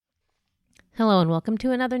Hello and welcome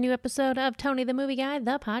to another new episode of Tony the Movie Guy,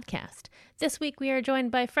 the podcast. This week we are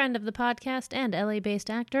joined by friend of the podcast and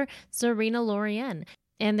LA-based actor Serena Lorean,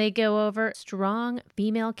 and they go over strong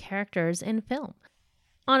female characters in film.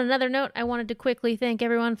 On another note, I wanted to quickly thank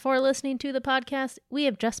everyone for listening to the podcast. We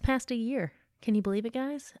have just passed a year. Can you believe it,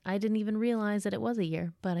 guys? I didn't even realize that it was a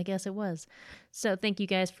year, but I guess it was. So thank you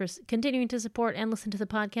guys for continuing to support and listen to the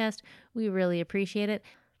podcast. We really appreciate it.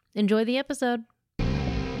 Enjoy the episode.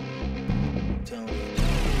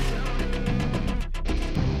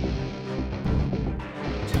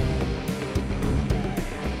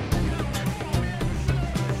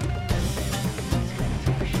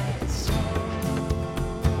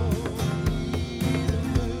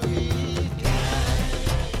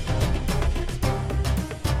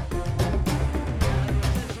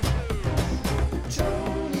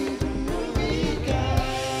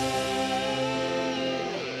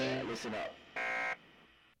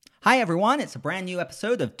 Hi everyone, it's a brand new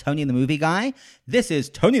episode of Tony the Movie Guy. This is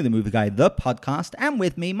Tony the Movie Guy, the podcast, and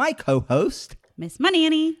with me, my co-host, Miss Money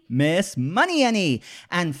Annie. Miss Money Annie.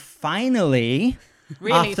 And finally,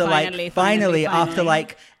 after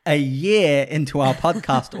a year into our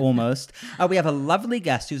podcast almost, we have a lovely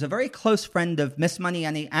guest who's a very close friend of Miss Money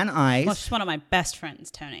Annie and I. Well, she's one of my best friends,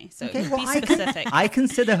 Tony. So Okay, be well, specific. I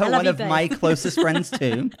consider her one of my closest friends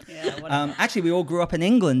too. Yeah, Actually, we all grew up in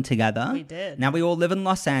England together. We did. Now we all live in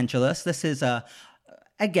Los Angeles. This is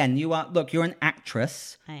again, you're an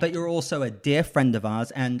actress, but you're also a dear friend of ours,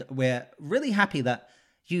 and we're really happy that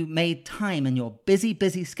you made time in your busy,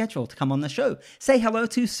 busy schedule to come on the show. Say hello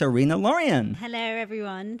to Serena Lorean. Hello,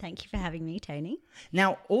 everyone. Thank you for having me, Tony.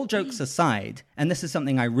 Now, all jokes aside, and this is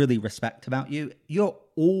something I really respect about you, you're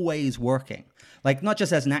always working. Like, not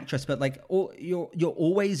just as an actress, but like you're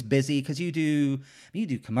always busy because you do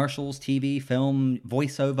commercials, TV, film,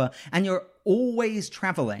 voiceover, and you're always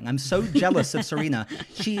traveling. I'm so jealous of Serena.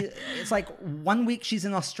 It's like 1 week she's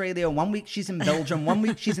in Australia, 1 week she's in Belgium, 1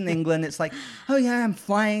 week she's in England. It's like, oh yeah, I'm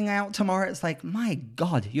flying out tomorrow. It's like, my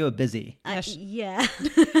God, you're busy. Yeah,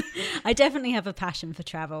 I definitely have a passion for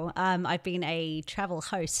travel. I've been a travel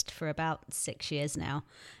host for about 6 years now.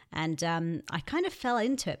 And I kind of fell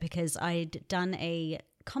into it because I'd done a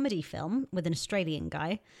comedy film with an Australian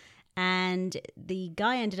guy. And the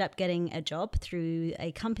guy ended up getting a job through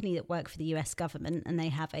a company that worked for the US government, and they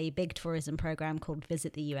have a big tourism program called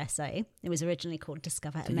Visit the USA. It was originally called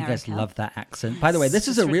Discover America. You guys love that accent. By the way, this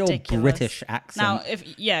is a real ridiculous British accent.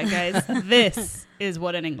 Now, guys, this is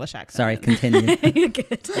what an English accent Sorry, is. continue. You're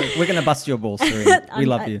good. We're going to bust your balls, Serena. We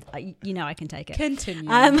love you. You know I can take it. Continue.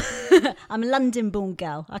 I'm a London-born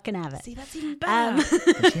girl. I can have it. See, that's even better.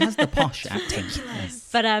 She has the posh accent.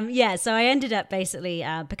 But so I ended up basically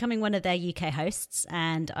becoming one of their UK hosts,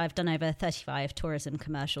 and I've done over 35 tourism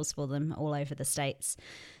commercials for them all over the States.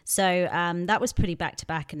 So that was pretty back to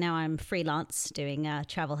back. And now I'm freelance doing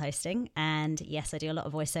travel hosting. And yes, I do a lot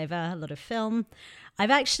of voiceover, a lot of film. I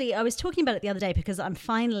was talking about it the other day because I'm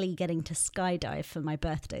finally getting to skydive for my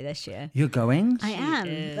birthday this year. You're going? I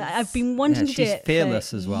am. I've been wanting to do it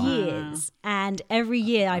fearless for as well. years. And every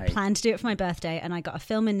year I plan to do it for my birthday, and I got a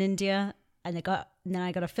film in India, and then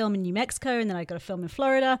I got a film in New Mexico, and then I got a film in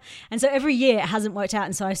Florida. And so every year it hasn't worked out.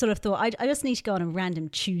 And so I sort of thought, I just need to go on a random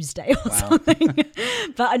Tuesday or something.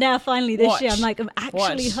 But now finally this year, I'm like, I'm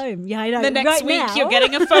actually home. Yeah, I know. The next week now, you're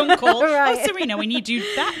getting a phone call. Right. Oh, Serena, we need you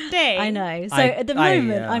that day. I know. So at the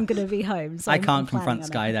moment, I'm going to be home. So I I'm can't planning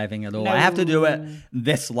confront on it. skydiving at all. I have to do it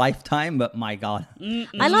this lifetime, but my God.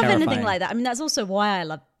 I love anything terrifying. like that. I mean, that's also why I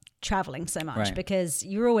love traveling so much, Right. because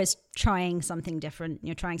you're always trying something different.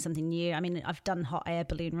 You're trying something new. I mean, I've done hot air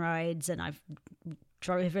balloon rides, and I've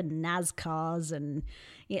driven NASCARs, and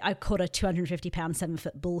I caught a 250-pound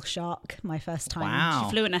 7-foot bull shark my first time. Wow.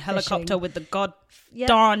 Flew in a helicopter Fishing. with the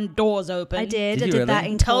darn doors open. I did. Did I you did really? that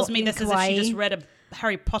in Tells Kauai- me in this as if Kauai. she just read a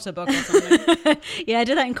Harry Potter book or something. Yeah, I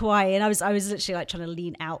did that in Kauai, and I was literally like trying to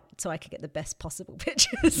lean out so I could get the best possible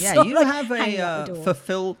pictures. Yeah, So, you like, have hanging out the a door.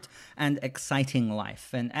 fulfilled and exciting life.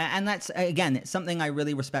 And that's, again, it's something I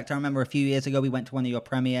really respect. I remember a few years ago, we went to one of your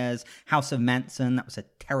premieres, House of Manson. That was a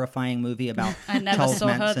terrifying movie about I never Charles saw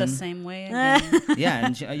Manson. her the same way again. Yeah,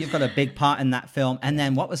 and you've got a big part in that film. And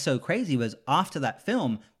then what was so crazy was after that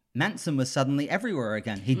film, Manson was suddenly everywhere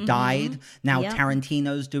again. He died. Now Yep.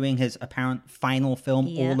 Tarantino's doing his apparent final film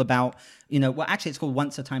Yeah. all about, well, actually it's called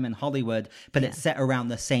Once a Time in Hollywood, but it's set around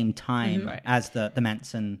the same time as the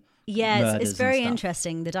Manson Yeah, murders it's very and stuff.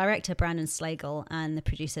 interesting. The director, Brandon Slagle, and the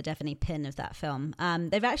producer, Stephanie Pinn, of that film,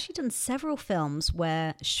 they've actually done several films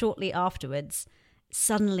where shortly afterwards,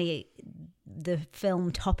 suddenly the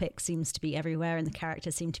film topic seems to be everywhere and the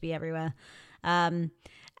characters seem to be everywhere.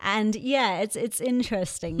 And yeah, it's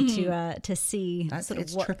interesting to see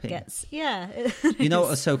It's what trippy. gets. Yeah, You know what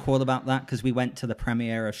was so cool about that? Because we went to the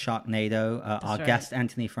premiere of Sharknado. Our right. guest,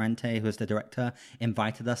 Anthony Ferrante, who is the director,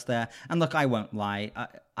 invited us there. And look, I won't lie.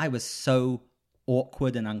 I was so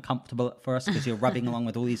awkward and uncomfortable at first because you're rubbing along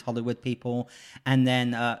with all these Hollywood people. And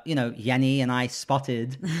then, Yenny and I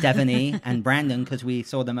spotted Devaney and Brandon because we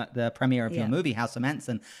saw them at the premiere of your movie, House of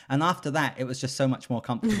Manson. And after that, it was just so much more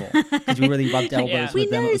comfortable because we really rubbed elbows Yeah. with We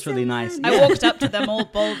them. know It was really someone. nice. I walked up to them all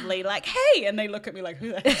boldly, like, "Hey," and they look at me like, "Who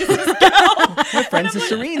the heck is this girl?" We're friends of I'm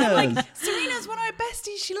Serena's. like, "Serena's one of my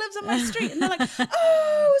besties. She lives on my street." And they're like,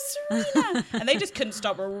 "Oh, Serena!" And they just couldn't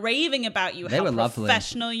stop raving about you. They how were lovely.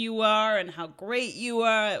 professional you are and how great you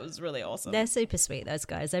are. It was really awesome. They're super sweet, those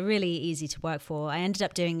guys. They're really easy to work for. I ended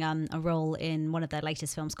up doing a role in one of their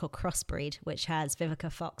latest films called Crossbreed, which has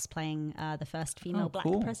Vivica Fox playing the first female black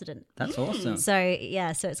cool. president. That's awesome. So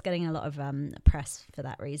it's getting a lot of press for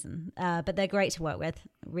that reason. But they're great to work with.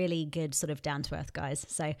 Really good, sort of down to earth guys.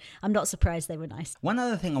 So I'm not surprised they were nice. One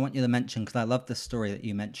other thing I want you to mention, because I love the story that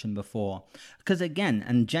you mentioned before, because again,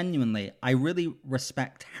 and genuinely, I really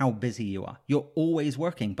respect how busy you are. You're always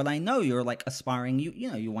working, but I know you're like aspiring,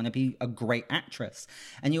 you want to be a great actress.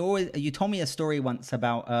 And you told me a story once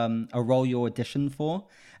about a role you auditioned for,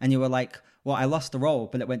 and you were like, well, I lost the role,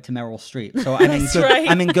 but it went to Meryl Streep. So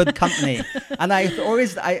I'm in good company. And I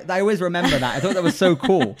always remember that. I thought that was so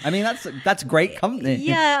cool. I mean, that's great company.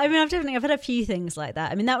 Yeah, I mean, I've had a few things like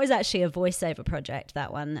that. I mean, that was actually a voiceover project,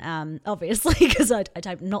 that one, obviously, because I'm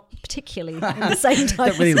not particularly in the same time.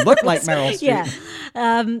 Don't really look like Meryl Streep.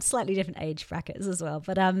 Yeah, slightly different age brackets as well.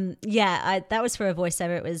 But that was for a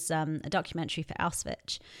voiceover. It was a documentary for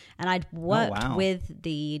Auschwitz, and I'd worked with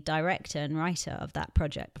the director and writer of that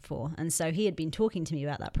project before, and so he had been talking to me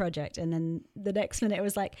about that project, and then the next minute it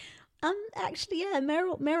was like, actually, yeah,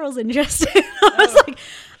 Meryl's interested. I was like,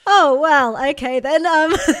 oh well, okay then.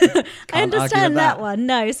 I understand that one.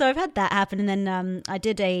 No, so I've had that happen, and then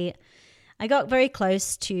I got very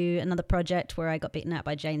close to another project where I got beaten out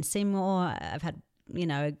by Jane Seymour. I've had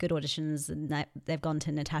good auditions, and they've gone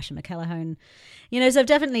to Natasha McElhone. So I've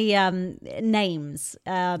definitely names,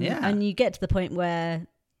 and you get to the point where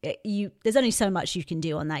there's only so much you can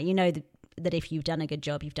do on that. That if you've done a good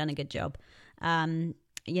job, you've done a good job. A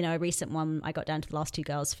recent one, I got down to the last two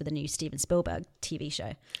girls for the new Steven Spielberg TV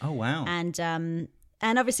show. Oh wow! And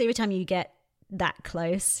obviously every time you get that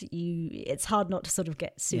close, it's hard not to sort of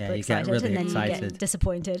get super excited, get really and then excited. you get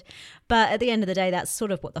disappointed. But at the end of the day, that's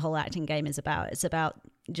sort of what the whole acting game is about. It's about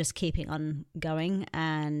just keeping on going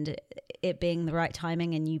and it being the right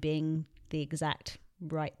timing and you being the exact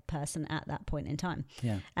right person at that point in time.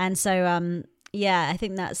 Yeah. And so I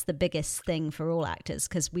think that's the biggest thing for all actors,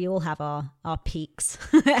 because we all have our peaks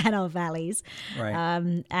and our valleys. Right.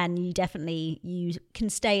 And you can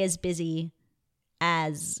stay as busy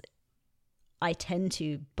as I tend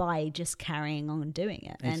to by just carrying on doing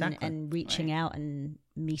it and reaching out and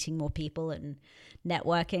meeting more people and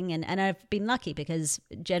networking. And I've been lucky because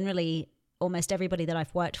generally almost everybody that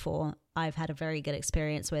I've worked for, I've had a very good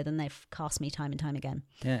experience with, and they've cast me time and time again.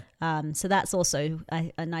 Yeah. So that's also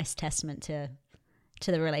a nice testament to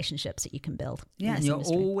the relationships that you can build. Yeah, and you're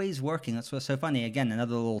always working. That's what's so funny. Again,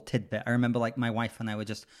 another little tidbit. I remember like my wife and I were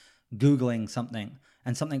just Googling something,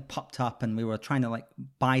 and something popped up, and we were trying to like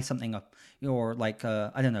buy something up or like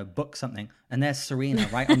book something, and there's Serena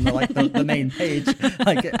right on the main page,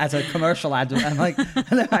 like as a commercial ad. And like,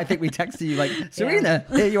 and I think we texted you like, Serena,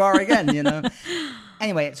 here you are again.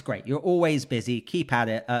 Anyway, it's great. You're always busy. Keep at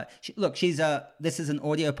it. This is an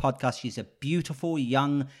audio podcast. She's a beautiful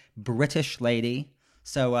young British lady.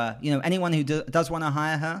 So anyone who does want to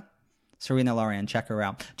hire her, Serena Lorien, check her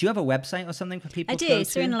out. Do you have a website or something for people to go to?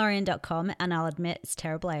 serenalorien.com, and I'll admit it's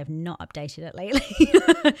terrible. I have not updated it lately.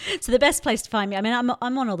 So the best place to find me, I mean, I'm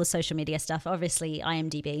on all the social media stuff. Obviously,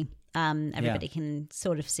 IMDb. Everybody can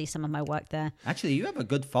sort of see some of my work there. Actually, you have a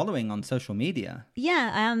good following on social media.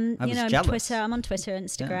 Yeah, I was jealous. Twitter. I'm on Twitter,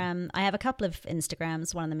 Instagram. Yeah. I have a couple of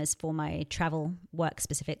Instagrams. One of them is for my travel work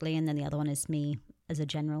specifically, and then the other one is me as a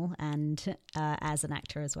general and as an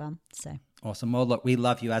actor as well. So awesome. Well, look, we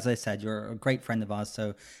love you. As I said, you're a great friend of ours.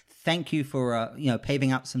 So thank you for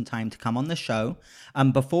paving out some time to come on the show.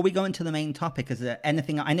 Before we go into the main topic, is there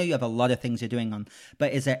anything? I know you have a lot of things you're doing on,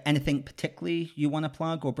 but is there anything particularly you want to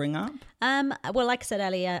plug or bring up? Well, like I said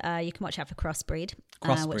earlier, you can watch out for Crossbreed,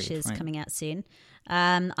 which is coming out soon.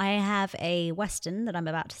 I have a Western that I'm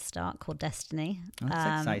about to start called Destiny,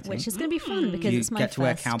 that's exciting. which is going to be fun because it's my get to first.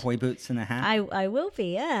 wear cowboy boots and a hat. I will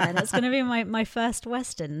be, yeah, and it's going to be my first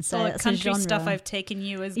Western. So like country genre. stuff I've taken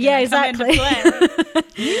you is Yeah, gonna come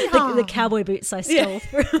exactly. into play. the cowboy boots I stole.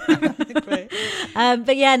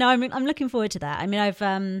 But yeah, no, I'm looking forward to that. I mean,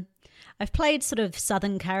 I've played sort of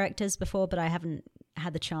Southern characters before, but I haven't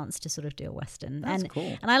had the chance to sort of do a Western. That's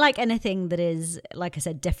cool. And I like anything that is, like I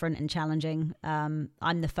said, different and challenging. I'm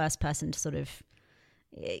the first person to sort of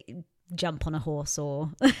jump on a horse or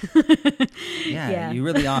Yeah, you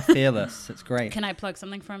really are fearless. It's great. Can I plug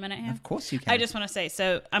something for a minute here? Of course you can. I just want to say,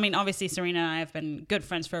 so, I mean, obviously Serena and I have been good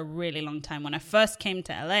friends for a really long time. When I first came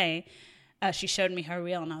to LA, she showed me her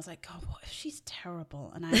reel and I was like, oh, what if she's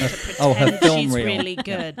terrible? And I had to Oh, her pretend film she's reel. really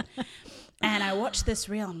good. And I watched this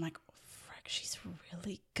reel and I'm like, oh, frick, she's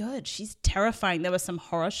really good. She's terrifying. There were some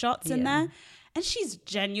horror shots in there. And she's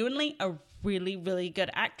genuinely a really, really good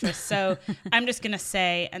actress. So I'm just going to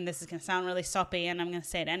say, and this is going to sound really soppy, and I'm going to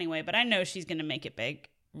say it anyway, but I know she's going to make it big,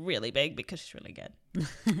 really big, because she's really good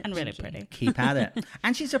and really pretty. Keep at it.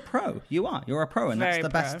 And she's a pro. You're a pro, and Very that's the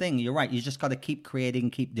best pro. thing. You're right. You just got to keep creating,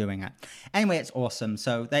 keep doing it. Anyway, it's awesome.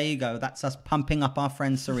 So there you go. That's us pumping up our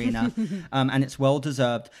friend Serena, and it's well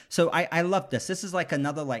deserved. So I love this. This is like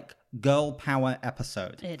another like girl power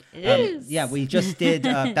episode. It is. Yeah, we just did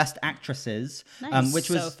Best Actresses, Nice. which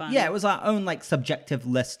So was fun. it was our own like subjective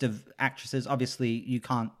list of actresses. Obviously, you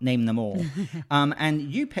can't name them all, and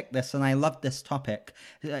you picked this, and I love this topic.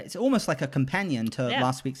 It's almost like a companion to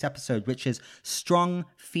last week's episode, which is strong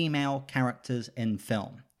female characters in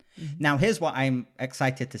film. Now, here's what I'm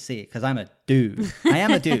excited to see, because I'm a dude. I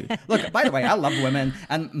am a dude. Look, by the way, I love women,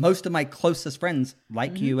 and most of my closest friends,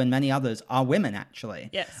 like you and many others, are women, actually.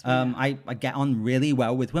 Yes, I get on really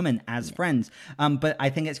well with women as friends. But I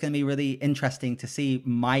think it's going to be really interesting to see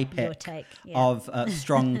my pick take, of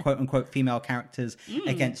strong, quote-unquote, female characters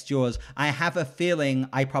against yours. I have a feeling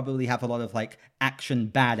I probably have a lot of, like,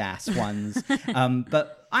 action badass ones.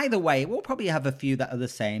 But either way, we'll probably have a few that are the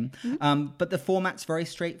same. But the format's very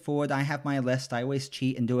straightforward. I have my list. I always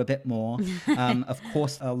cheat and do a bit more. Of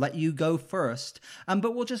course, I'll let you go first.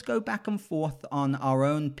 But we'll just go back and forth on our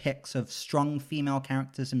own picks of strong female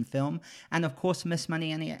characters in film. And of course, Miss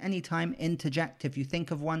Money, anytime, interject if you think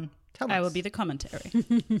of one. Tell us. I will be the commentary.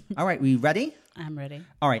 All right, we ready? I'm ready.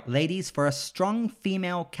 All right, ladies, first, strong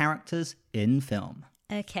female characters in film.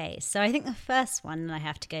 Okay, so I think the first one I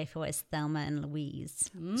have to go for is Thelma and Louise.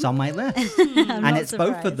 It's on my list. And not it's both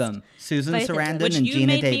of surprised. them. Susan Both of them. Sarandon Which and you Gina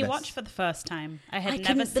made Davis. me watch for the first time. I had I never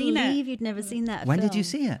couldn't seen believe it. you'd never seen that When did film. you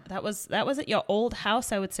see it? That was at your old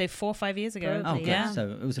house, I would say 4 or 5 years ago. Oh, Probably, good. yeah. So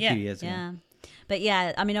it was a Yeah. few years ago. Yeah. But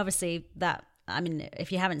yeah, I mean, obviously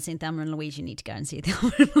if you haven't seen Thelma and Louise, you need to go and see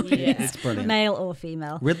Thelma and Louise. Yeah. It's brilliant. Male or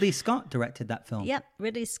female. Ridley Scott directed that film. Yep,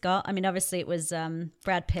 Ridley Scott. I mean, obviously it was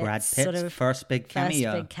Brad Pitt's Brad Pitt's sort of first big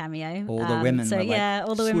cameo. First big cameo. All the women So were like, yeah,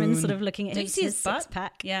 all the women swoon. sort of looking at Did you his, see his his butt? six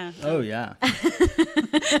pack. Yeah. Oh, yeah.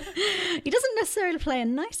 He doesn't necessarily play a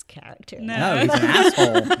nice character. No, he's an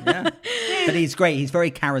asshole. Yeah. But he's great. He's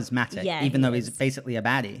very charismatic, Yeah, even he though he's is. basically a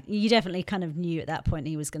baddie. You definitely kind of knew at that point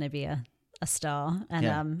he was going to be a star and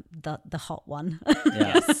Yeah. the hot one.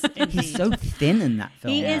 Yes, indeed. He's so thin in that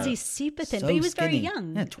film. He is. He's super thin, So but he was very skinny.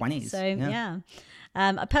 young. Yeah, 20s. So Yeah.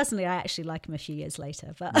 personally, I actually like him a few years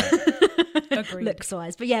later, but Agreed. looks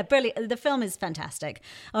wise. But yeah, brilliant. The film is fantastic.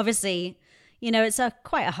 Obviously, it's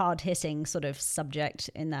quite a hard hitting sort of subject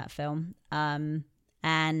in that film,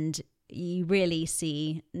 and you really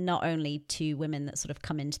see not only two women that sort of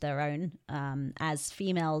come into their own as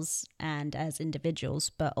females and as individuals,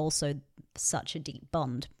 but also such a deep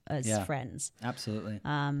bond as Yeah. friends. Absolutely.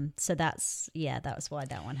 So that was why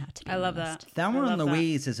that one had to be I on love the that. list. Thelma I and love that.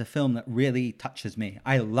 Louise is a film that really touches me.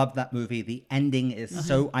 I love that movie. The ending is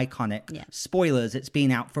so iconic. Yeah. Spoilers, it's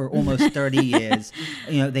been out for almost 30 years.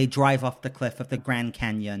 They drive off the cliff of the Grand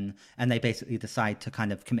Canyon and they basically decide to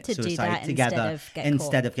kind of commit To do suicide that together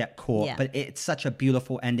instead of get caught. Yeah. But it's such a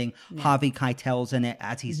beautiful ending. Harvey Keitel's in it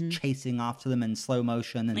as he's chasing after them in slow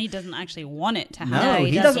motion. And He doesn't actually want it to no, happen.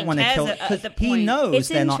 he he doesn't doesn't. want to Cares kill at because the he point. knows It's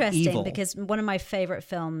they're not interesting evil. because one of my favorite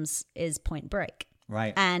films is Point Break.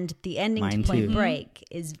 Right. And the ending Mine to Point too. Break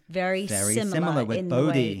is very similar with in Bodhi. the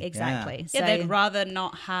way, Yeah. exactly. Yeah, So they'd rather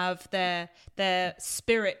not have their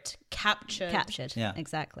spirit captured. captured. Yeah.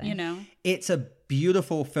 Exactly. It's a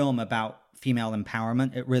beautiful film about female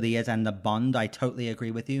empowerment. It really is. And the bond, I totally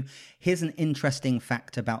agree with you. Here's an interesting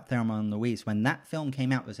fact about Thelma and Louise. When that film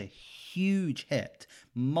came out, it was a huge hit,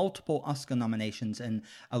 multiple Oscar nominations. And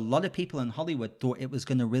a lot of people in Hollywood thought it was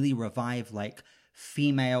going to really revive like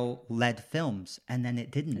female-led films, and then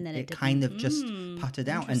it didn't. And then it didn't. Kind of just puttered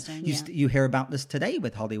out, and interesting. you hear about this today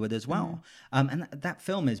with Hollywood as well. And that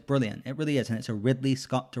film is brilliant. It really is, and it's a Ridley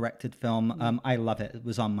Scott directed film. I love it. It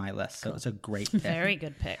was on my list, so it's a great pick. Very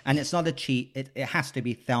good pick. And it's not a cheat. It has to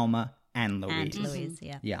be Thelma and Louise. And Louise,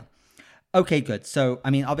 yeah. Yeah. Okay, good. So, I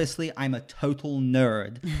mean, obviously, I'm a total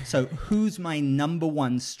nerd. So, who's my number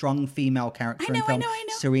one strong female character in film? I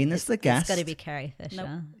know. Serena's the guest. It's got to be Carrie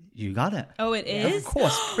Fisher. You got it. Oh, it is? Of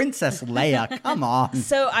course, Princess Leia. Come on.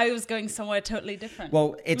 So I was going somewhere totally different.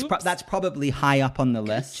 Well, that's probably high up on the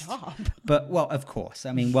list. job. But, well, of course.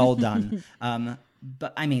 I mean, well done.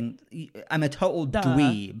 But, I mean, I'm a total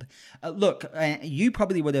dweeb. Look, you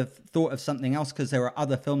probably would have thought of something else because there are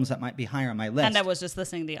other films that might be higher on my list. And I was just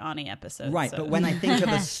listening to the Ani episode. Right, so. but when I think of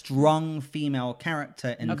a strong female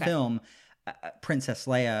character in film, Princess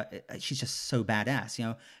Leia, she's just so badass. You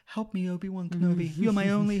know, help me, Obi-Wan Kenobi. You're my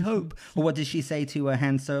only hope. Or what does she say to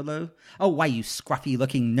Han Solo? Oh, why, you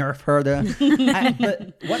scruffy-looking nerf herder.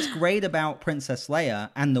 But what's great about Princess Leia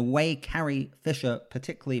and the way Carrie Fisher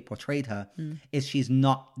particularly portrayed her is she's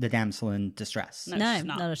not the damsel in distress. No, No, she's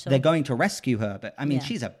not not. at all. They're going to rescue her, but I mean, Yeah.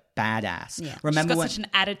 she's a badass. Yeah. Remember She's got when? such an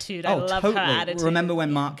attitude. I love her attitude. Remember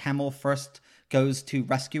when Mark Hamill first goes to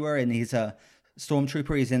rescue her and he's a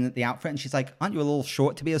stormtrooper, he's in the outfit and she's like, aren't you a little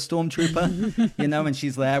short to be a stormtrooper? You know, and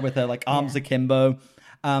she's there with her like arms akimbo.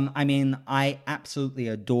 I mean, I absolutely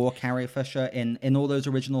adore Carrie Fisher in all those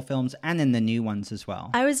original films and in the new ones as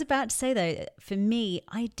well. I was about to say, though, for me,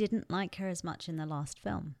 I didn't like her as much in the last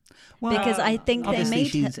film. Well, Because I think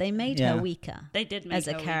obviously they made yeah. her weaker. They did make as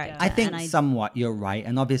a her character. weaker. I think and somewhat you're right.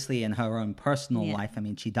 And obviously in her own personal Yeah. life, I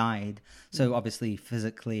mean, she died. So obviously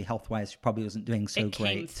physically, health-wise, she probably wasn't doing so it came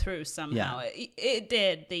great. through somehow. It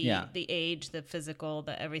did. The age, the physical,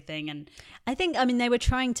 the everything. And I think, I mean, they were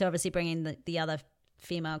trying to obviously bring in the other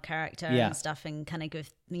female character Yeah. and stuff and kind of give,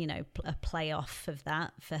 you know, a play off of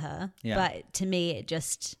that for her. Yeah. But to me,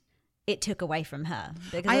 it took away from her.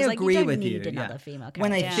 Because I was like, agree you don't with need you. another yeah. female character.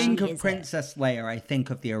 When I think She of is it. Princess Leia, I think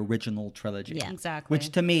of the original trilogy. Yeah. exactly. Which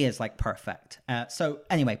to me is like perfect. So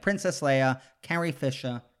anyway, Princess Leia, Carrie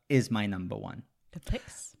Fisher is my number one. the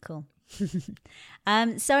picks. Cool.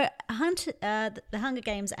 So the Hunger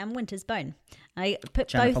Games and Winter's Bone. I put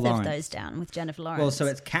Jennifer both Lawrence. of those down with Jennifer Lawrence. Well, so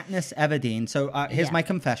it's Katniss Everdeen. So here's Yeah. my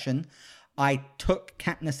confession. I took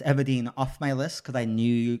Katniss Everdeen off my list because I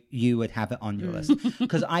knew you would have it on your list.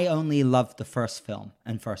 Because I only loved the first film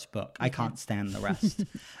and first book. I can't stand the rest.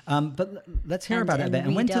 But let's hear about it a bit.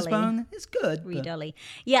 And Winter's Dolly. Bone is good. Ree but- Dolly.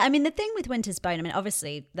 Yeah, I mean, the thing with Winter's Bone, I mean,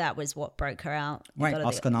 obviously that was what broke her out. Right, Got her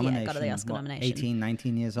Oscar nomination. got her the Oscar What, nomination. 18,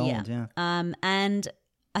 19 years old, yeah. And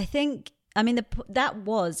I think, I mean,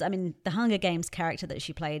 the Hunger Games character that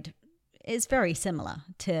she played is very similar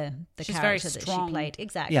to the She's very character that she strong. played.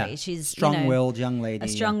 Exactly. Yeah, She's strong-willed young lady. a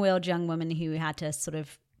strong-willed young woman who had to sort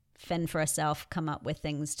of fend for herself, come up with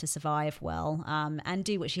things to survive well, and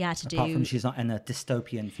do what she had to Apart do. from she's not in a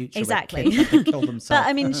dystopian future Exactly. where kids have to kill themselves. But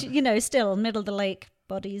I mean, still middle of the lake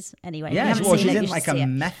bodies. Anyway, you yeah, haven't well, seen she's it, in you like should a see it.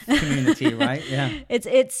 meth community, right? Yeah.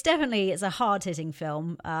 It's definitely a hard hitting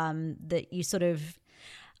film that you sort of.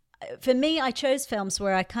 For me, I chose films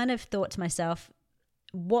where I kind of thought to myself,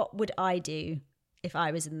 what would I do if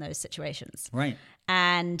I was in those situations? Right.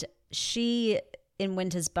 And she, in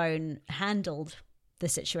Winter's Bone, handled the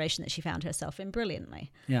situation that she found herself in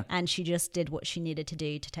brilliantly. Yeah. And she just did what she needed to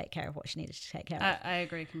do to take care of what she needed to take care of. I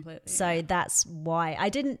agree completely. So that's why I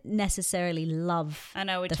didn't necessarily love I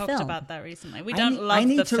know we the talked film. about that recently. We don't love I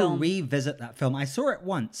need the to film. revisit that film. I saw it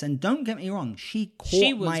once, and don't get me wrong, she She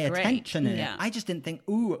caught was my great. attention in Yeah. it. I just didn't think,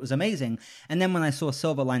 ooh, it was amazing. And then when I saw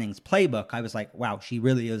Silver Linings Playbook, I was like, wow, she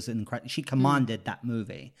really is incredible. She commanded that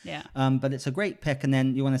movie. Yeah. But it's a great pick. And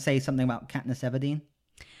then you want to say something about Katniss Everdeen?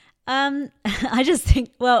 I just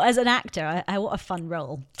think, well, as an actor, I what a fun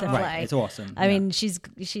role to play. Right, it's awesome. I yeah. mean, she's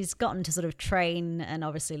gotten to sort of train and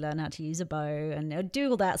obviously learn how to use a bow and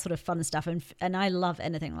do all that sort of fun stuff. And I love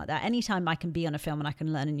anything like that. Anytime I can be on a film and I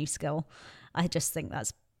can learn a new skill, I just think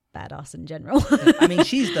that's badass in general. I mean,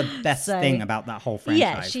 she's the best So- thing about that whole franchise.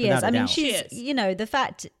 Yeah, she without is. a I mean, doubt. she's, She is. you know, the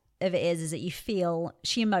fact of it is that you feel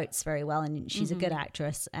she emotes very well and she's Mm-hmm. a good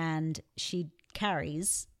actress and she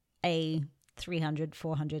carries a 300,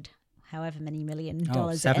 400, however many $million it ended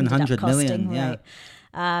up 700 costing, million, yeah. right?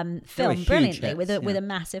 a Film huge brilliantly hit, with a yeah.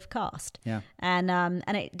 massive cast. Yeah. And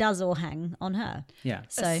it does all hang on her. Yeah.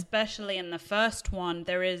 So Especially in the first one,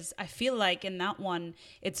 I feel like in that one,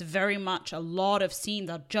 it's very much a lot of scenes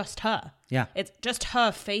are just her. Yeah. It's just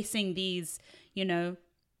her facing these,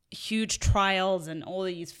 huge trials and all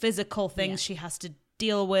these physical things she has to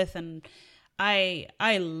deal with. And I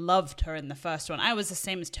loved her in the first one. I was the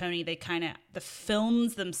same as Tony. The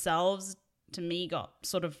films themselves to me got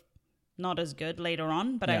sort of not as good later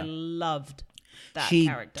on, but I Yeah. loved that She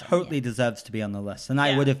character. totally deserves to be on the list. And I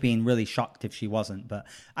Yeah. would have been really shocked if she wasn't, but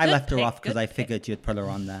I Good left her pick, off because good I pick. figured you'd put her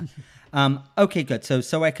on there. Okay, good.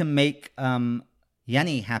 So I can make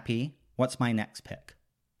Yenny happy. what's my next pick?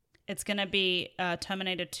 It's going to be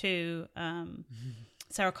Terminator 2,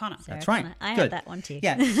 Sarah Connor. That's right. I Good. had that one too.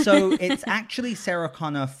 Yeah, so it's actually Sarah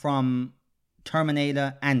Connor from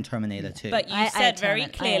Terminator and Terminator 2. But you I said very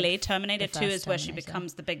had clearly the Terminator 2 is first where she Terminator.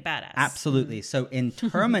 becomes the big badass. Absolutely. So in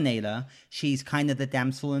Terminator, she's kind of the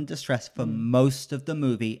damsel in distress for most of the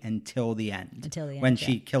movie until the end. Until the end, when yeah.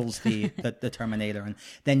 she kills the Terminator. And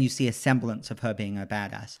then you see a semblance of her being a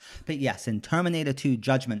badass. But yes, in Terminator 2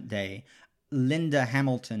 Judgment Day, Linda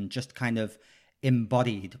Hamilton just kind of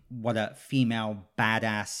embodied what a female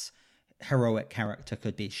badass heroic character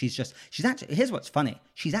could be. She's actually, here's what's funny,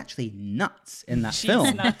 she's actually nuts in that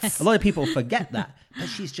film. nuts. A lot of people forget that, but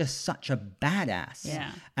she's just such a badass.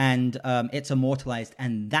 Yeah. And it's immortalized,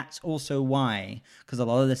 and that's also why, because a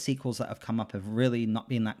lot of the sequels that have come up have really not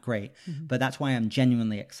been that great, but that's why I'm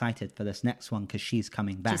genuinely excited for this next one, because she's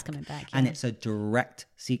coming back. She's coming back, And yeah. it's a direct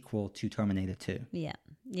sequel to Terminator 2.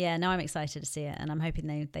 Yeah, no, I'm excited to see it, and I'm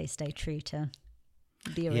hoping they stay true to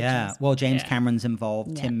the originals. Yeah, well, James Yeah. Cameron's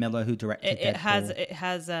involved, Yeah. Tim Miller, who directed It Deadpool.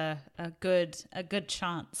 has a good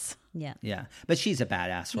chance. Yeah. Yeah, but she's a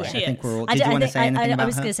badass, right? She I think is. we're all. I Did you want to think- say anything I about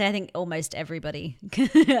was her? going to say, I think almost everybody. I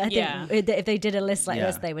think Yeah. if they did a list like Yeah.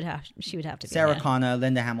 this, she would have to be. Sarah there. Connor,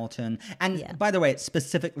 Linda Hamilton. And Yeah. by the way, it's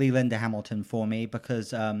specifically Linda Hamilton for me because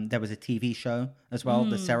there was a TV show as well,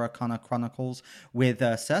 the Sarah Connor Chronicles, with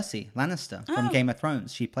Cersei Lannister from Game of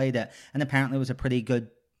Thrones. She played it, and apparently it was a pretty good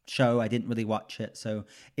show. I didn't really watch it. So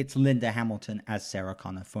it's Linda Hamilton as Sarah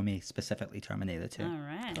Connor for me, specifically Terminator 2. All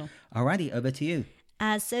right. Alrighty, over to you.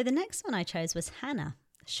 So the next one I chose was Hannah,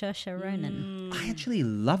 Saoirse Ronan. I actually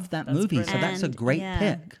love that movie, so that's a And, great yeah,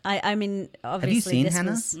 pick. I mean, obviously, seen this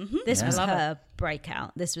Hannah? was this Yeah. was I love her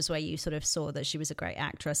breakout. This was where you sort of saw that she was a great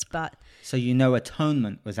actress. But So you know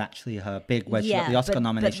Atonement was actually her big, where she got the Oscar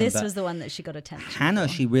nomination. But this was the one that she got attention. Hannah,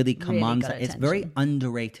 for. she really commands got it. It's very attention.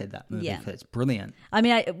 underrated, that movie, Yeah. because it's brilliant. I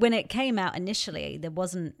mean, when it came out initially, there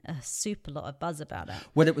wasn't a super lot of buzz about it.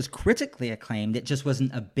 Well, it was critically acclaimed. It just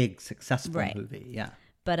wasn't a big, successful Right. movie. Yeah.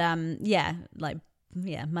 But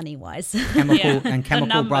money wise. Chemical Yeah. and The Chemical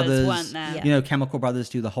numbers Brothers. weren't there. Yeah. You know, Chemical Brothers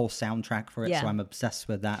do the whole soundtrack for it, Yeah. so I'm obsessed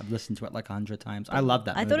with that. I've listened to it like 100 times. I love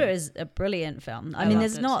that I movie. thought it was a brilliant film. I mean, loved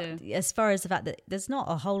there's it not, too. as far as the fact that there's not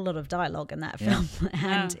a whole lot of dialogue in that film,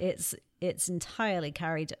 and it's entirely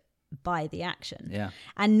carried by the action. Yeah.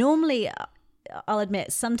 And normally, I'll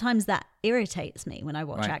admit, sometimes that irritates me when I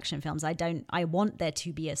watch Right. action films. I want there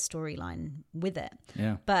to be a storyline with it.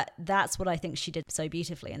 Yeah. But that's what I think she did so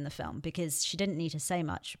beautifully in the film, because she didn't need to say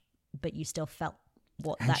much, but you still felt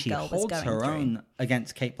what And that she girl was holds going her through. own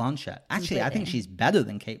against Kate Blanchett. Actually, I think Completely. she's better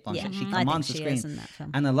than Kate Blanchett. Yeah. She Mhm. I commands think the she screen. is in that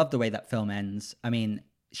film. And I love the way that film ends. I mean,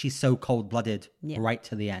 she's so cold-blooded Yeah. right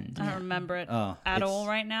to the end. I don't remember it Oh, at it's- all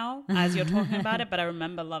right now as you're talking about it, but I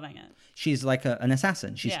remember loving it. She's like an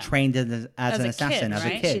assassin. She's Yeah. trained as an As a assassin, kid, as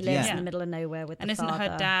right? a She kid. lives Yeah. in the middle of nowhere with And the isn't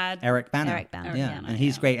father. her dad? Eric Bana. Eric Bana. Yeah, Bana, and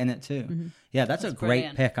he's yeah. great in it too. Mm-hmm. Yeah, that's a great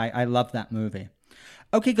brilliant. pick. I love that movie.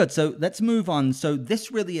 Okay, good. So let's move on. So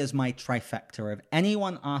this really is my trifecta. If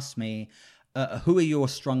anyone asks me, who are your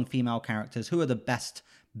strong female characters? Who are the best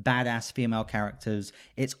badass female characters?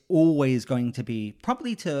 It's always going to be,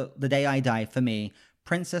 probably to the day I die for me,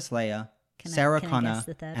 Princess Leia, Sarah can I Connor, guess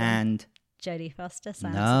the third one? and Jodie Foster.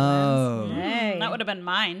 Sansa No. Lance. That would have been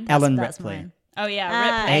mine. Ellen that's Ripley. mine. Oh yeah,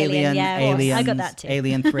 Ah, Ripley. Alien, yeah, of course. Aliens, I got that too.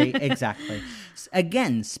 Alien 3, exactly.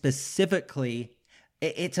 Again, specifically,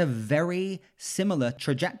 it's a very similar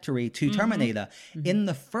trajectory to Mm-hmm. Terminator. In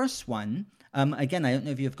the first one, again, I don't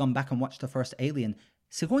know if you've gone back and watched the first Alien,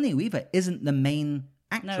 Sigourney Weaver isn't the main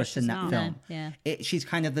actress she's in that not. film. No, yeah. She's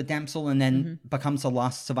kind of the damsel and then becomes the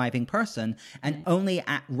last surviving person. And only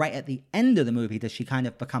right at the end of the movie does she kind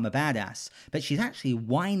of become a badass. But she's actually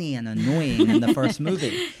whiny and annoying in the first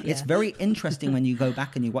movie. It's very interesting when you go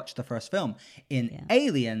back and you watch the first film. In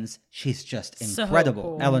Aliens, she's just So incredible.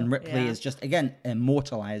 cool. Ellen Ripley Yeah. is just, again,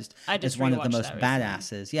 immortalized I just as one of the rewatched most that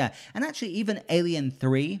recently. badasses. Yeah. And actually, even Alien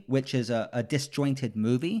 3, which is a disjointed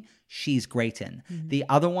movie, she's great in. The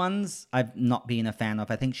other ones, I've not been a fan of.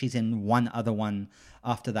 I think she's in one other one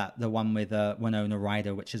after that, the one with Winona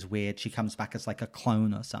Ryder, which is weird. She comes back as like a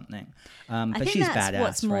clone or something. I But think she's that's badass,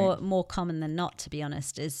 what's right? more common than not, to be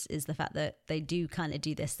honest, is the fact that they do kind of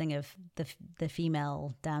do this thing of the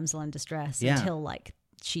female damsel in distress Yeah. until like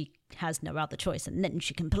she has no other choice and then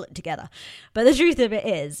she can pull it together. But the truth of it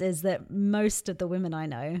is that most of the women I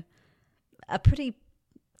know are pretty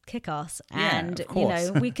kick-ass, Yeah, and of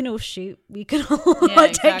course. we can all shoot, we can all Yeah,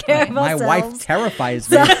 take care of exactly. My ourselves. wife terrifies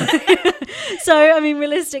me. So, I mean,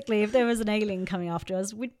 realistically, if there was an alien coming after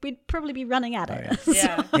us, we'd probably be running at it.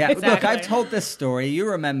 Yeah, Yeah, look, exactly. I've told this story. You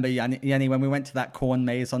remember, Yenny, when we went to that corn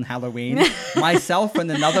maze on Halloween? Myself and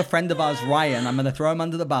another friend of ours, Ryan, I'm going to throw him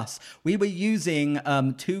under the bus. We were using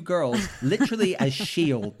 2 girls literally as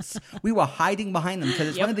shields. We were hiding behind them because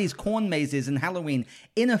it's one of these corn mazes in Halloween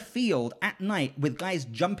in a field at night with guys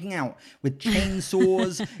jumping out with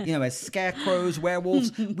chainsaws, as scarecrows,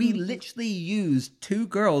 werewolves. We literally used 2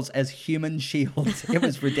 girls as human shields. It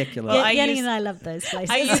was ridiculous. Well, I Yenny used- and I love those places.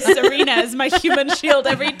 I use Serena as my human shield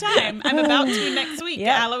every time. I'm about to next week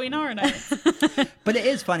at Halloween Horror Nights. But it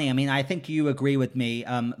is funny. I mean, I think you agree with me.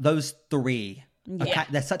 Those 3,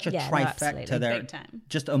 they're such a Yeah, no, trifecta. absolutely. They're Big time.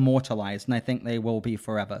 just immortalized, and I think they will be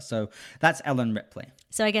forever. So that's Ellen Ripley,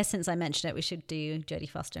 So I guess since I mentioned it, we should do Jodie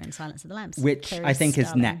Foster in Silence of the Lambs. which Clarice I think is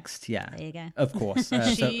Starling. next. Yeah, There you go. Of course. So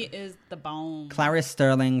She is the bomb. Clarice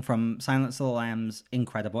Sterling from Silence of the Lambs,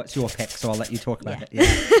 incredible. It's your pick, so I'll let you talk about Yeah.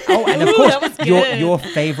 it. Yeah. Oh, and of Ooh, course, that was your good.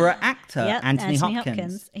 favorite actor, Yep, Anthony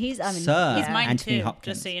Hopkins. He's, I mean, Sir He's mine Anthony too.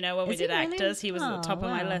 Hopkins. Just so you know, when we Is he did really? actors, he was at the Oh, top of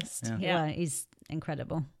my wow. list. Yeah, he's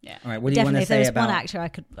incredible. Yeah. All right, what do you want Definitely, to if there say was about? one actor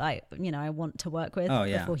I want to work with Oh,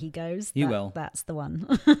 yeah. before he goes, You will. That's the one.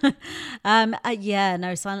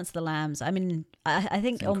 Silence of the Lambs. I mean, I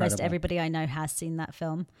think It's almost incredible. everybody I know has seen that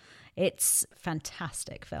film. It's a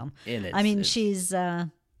fantastic film. It is. I mean, It's- she's.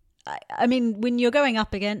 I mean, when you're going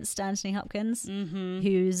up against Anthony Hopkins,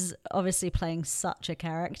 who's obviously playing such a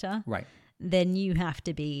character, right. then you have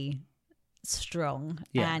to be strong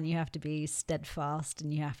Yeah. and you have to be steadfast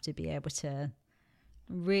and you have to be able to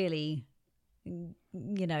really,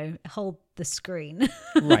 hold the screen.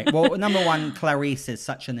 Right. Well, number one, Clarice is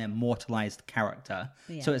such an immortalized character.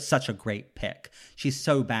 So it's such a great pick. She's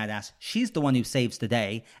so badass. She's the one who saves the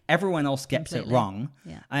day. Everyone else gets Completely. it wrong.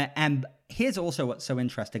 Yeah. And here's also what's so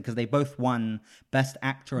interesting, because they both won Best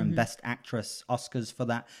Actor and Best Actress Oscars for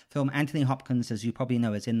that film. Anthony Hopkins, as you probably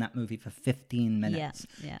know, is in that movie for 15 minutes.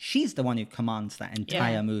 Yeah. She's the one who commands that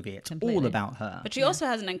entire Yeah. movie. It's all Completely. about her. But she also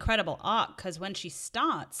has an incredible arc because when she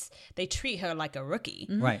starts, they treat her like a rookie.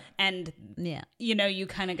 Right. And, Yeah. you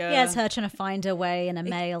kind of go... Yeah, it's her trying to find her way in a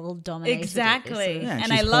male dominated. Exactly. Yeah, and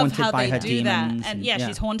and I she's love haunted how by they her do that. demons And and- yeah, yeah.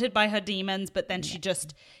 she's haunted by her demons, but then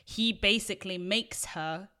he basically makes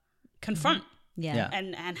her confront Yeah. Yeah.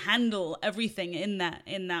 and handle everything in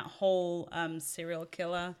that whole serial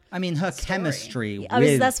killer. I mean, her story. chemistry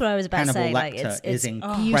with That's what I was about Hannibal to say. Like, Lecter it's is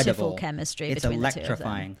incredible. beautiful chemistry It's between the two of them.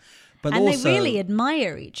 electrifying. But And also, they really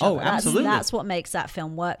admire each Oh, other. absolutely. That's what makes that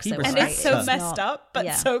film work He so well. And respects it's so her. messed up, but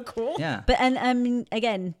yeah. so cool. yeah. But and I mean,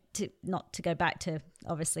 again, not to go back to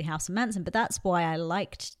obviously House of Manson, but that's why I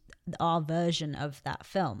liked our version of that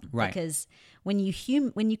film, Right. Because when you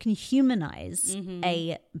can humanize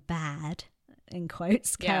a bad, in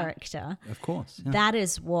quotes, Yeah. character, Of course. Yeah. that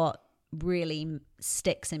is what really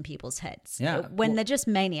sticks in people's heads. Yeah. When Well- they're just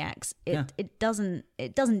maniacs, it doesn't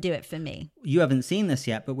do it for me. You haven't seen this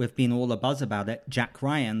yet, but we've been all abuzz about it. Jack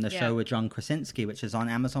Ryan, the Yeah. show with John Krasinski, which is on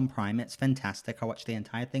Amazon Prime. It's fantastic. I watched the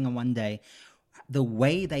entire thing in one day. The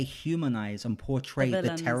way they humanize and portray The the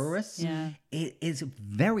villains, terrorists, yeah. it is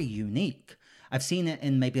very unique. I've seen it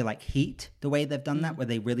in maybe like Heat, the way they've done Mm. that, where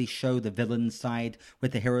they really show the villain side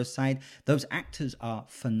with the hero side. Those actors are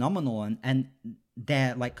phenomenal, and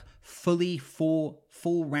they're like fully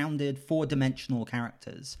full-rounded, four-dimensional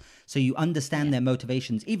characters. So you understand their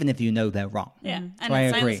motivations, even if you know they're wrong. Yeah. So And I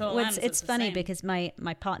in agree. Silence of the Well, Lambs, it's the funny same. because my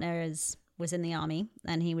partner was in the army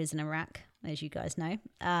and he was in Iraq, as you guys know,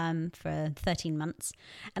 for 13 months.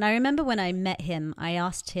 And I remember when I met him, I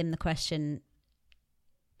asked him the question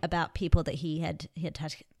about people that he had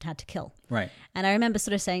to kill. Right. And I remember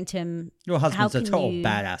sort of saying to him, Your husband's "How a can total you-"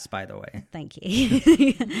 badass, by the way. Thank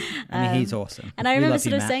you. I mean, he's awesome. And I We remember love you,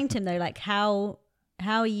 sort of Matt. saying to him though, like, how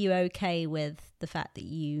are you okay with the fact that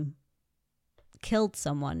you killed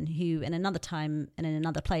someone who in another time and in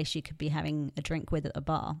another place you could be having a drink with at a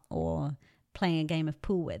bar or playing a game of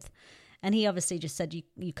pool with? And he obviously just said,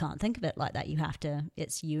 you can't think of it like that. You have to,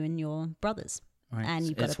 it's you and your brothers. Right. And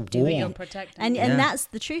you've got It's to do war. it. You're protecting. And Yeah. that's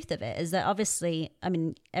the truth of it, is that obviously, I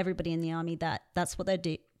mean, everybody in the army, that's what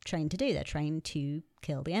they're trained to do. They're trained to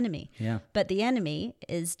kill the enemy. Yeah. But the enemy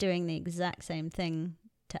is doing the exact same thing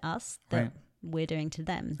to us that Right. we're doing to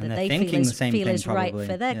them, that they're they thinking feel the same thing, is right probably.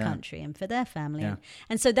 for their Yeah. country and for their family. Yeah.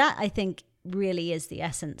 And so that, I think, really is the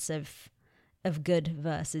essence of good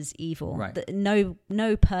versus evil. Right. That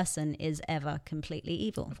no person is ever completely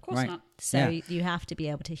evil. Of course Right. not. So Yeah. you have to be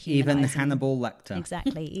able to Even humanize them. Hannibal Lecter.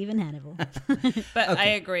 Exactly, even Hannibal. But I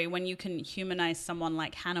agree. When you can humanize someone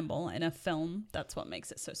like Hannibal in a film, that's what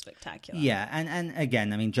makes it so spectacular. Yeah, and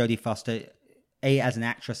again, I mean, Jodie Foster, as an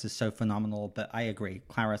actress is so phenomenal, but I agree.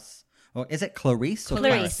 Clarice, or is it Clarice? Or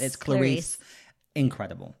Clarice. It's Clarice.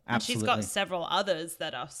 Incredible. And she's Absolutely. got several others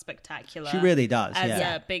that are spectacular. She really does. As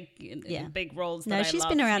Yeah. big roles. No, that she's I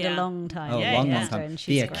been love. around Yeah. a long time. Oh, Yeah, long, yeah. long time. And The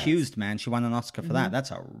she's great. Accused, man. She won an Oscar for that.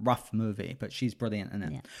 That's a rough movie, but she's brilliant in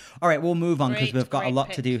it. Yeah. All right, we'll move on because Great, we've got a great lot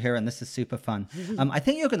to pick. do here, and this is super fun. I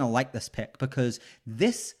think you're going to like this pick because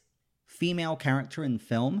this female character in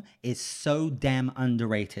film is so damn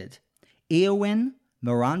underrated. Eowyn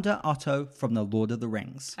Miranda Otto from The Lord of the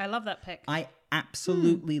Rings. I love that pick. I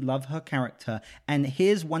absolutely love her character. And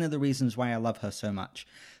here's one of the reasons why I love her so much.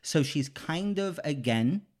 So she's kind of,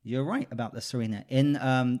 again, you're right about this, Serena. In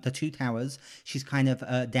The Two Towers, she's kind of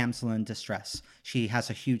a damsel in distress. She has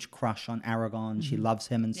a huge crush on Aragorn. She loves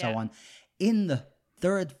him and so Yeah. on. In the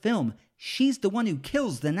third film, she's the one who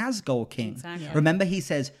kills the Nazgul King. Exactly. Yeah. Remember, he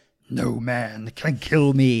says, "No man can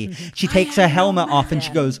kill me." She takes her helmet off and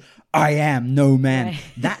she goes, "I am no man." Right.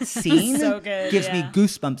 That scene So good, gives me yeah.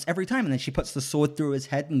 goosebumps every time. And then she puts the sword through his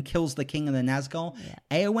head and kills the king of the Nazgul.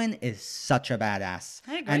 Eowyn is such a badass.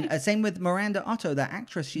 I agree. And same with Miranda Otto, that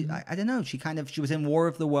actress. She, I don't know, she was in War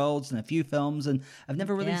of the Worlds and a few films, and I've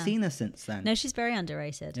never really Yeah. seen her since then. No, she's very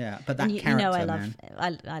underrated. Yeah, but that And you character, know, I man.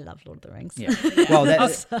 love Lord of the Rings. Yeah. Well,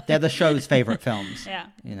 they're the show's favorite films. Yeah.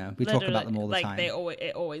 You know, we talk about them all the like time.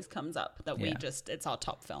 it always comes up that Yeah. it's our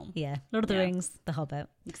top film. Yeah, Lord of the Yeah. Rings, The Hobbit.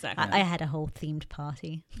 Exactly. I had a whole themed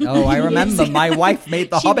party. Oh, I remember. My wife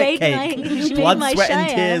made the She Hobbit made cake. my- she Blood, made my sweat, and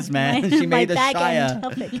Shire. tears, man. My- She my made a bag end Shire.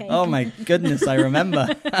 Hobbit cake. Oh my goodness, I remember.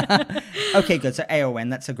 Okay, good. So Eowyn,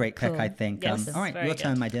 that's a great pick, Cool. I think. Yes, all right, very your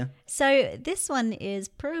turn, good. my dear. So this one is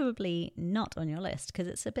probably not on your list because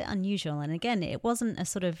it's a bit unusual, and again, it wasn't a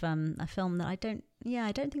sort of a film that I don't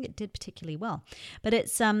think it did particularly well. But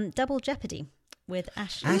it's Double Jeopardy with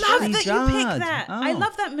Ashley. Ashley love that you Judd. picked that. I Oh.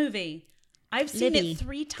 love that movie. I've seen Libby. it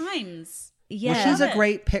 3 times. Yeah, Well, she's Love a it.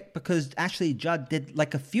 great pick because Ashley Judd did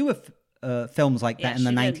like a few of films like that Yeah, in the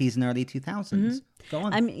she 90s and early 2000s. Go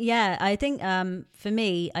on. I think for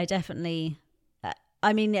me, I definitely.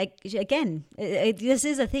 I mean, again, this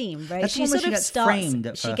is a theme, right? That's the one where she gets framed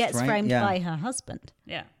at she first, gets right? framed Yeah. by her husband.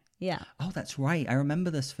 Yeah. Yeah, Oh, that's right. I remember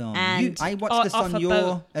this film. And- I watched this Off on a your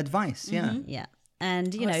boat. advice. Yeah. yeah,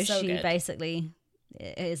 and you Oh, know, it's so she good. basically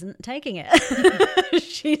isn't taking it.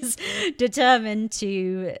 She's determined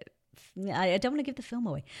to. I don't want to give the film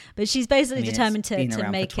away, but she's basically I mean, it's determined been to around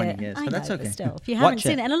for make 20 it. years, I but know, that's okay. still, if you Watch haven't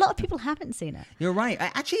seen it. it, and a lot of people haven't seen it. You're right.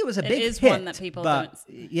 Actually, it was a It big is hit, one that people but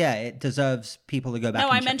don't- yeah, it deserves people to go back No,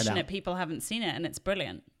 and I check mentioned it it. out. People haven't seen it, and it's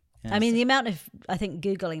brilliant. I mean, the amount of I think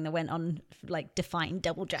Googling that went on like define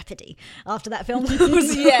Double Jeopardy after that film was And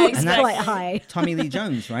that's- quite high. Tommy Lee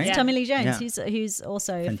Jones, right? Yeah. Tommy Lee Jones, Yeah. who's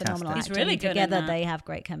also a Fantastic. phenomenal He's actor. really and good in together that. they have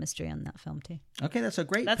great chemistry on that film too. Okay, that's a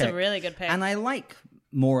great That's pick. a really good pick. And I like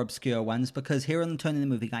more obscure ones because here on the Tony the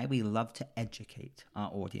Movie Guy, we love to educate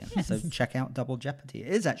our audience. So check out Double Jeopardy. It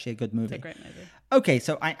is actually a good movie. It's a great movie. Okay,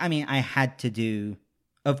 so I mean, I had to do,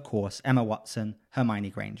 of course, Emma Watson,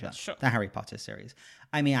 Hermione Granger, Sure. the Harry Potter series.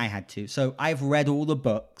 I mean, I had to. So I've read all the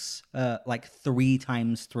books like 3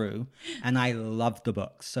 times through, and I love the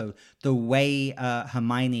books. So the way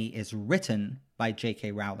Hermione is written by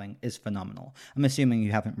J.K. Rowling is phenomenal. I'm assuming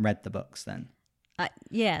you haven't read the books then.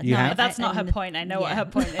 Yeah, You no, have? But that's not her point. I know what her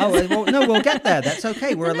point is. Oh, well, no, we'll get there. That's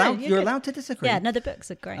okay. We're No, allowed. you're You're good. allowed to disagree. Yeah, no, the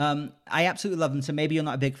books are great. I absolutely love them. So maybe you're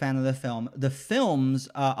not a big fan of the film. The films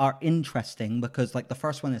are interesting because, like, the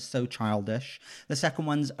first one is so childish. The second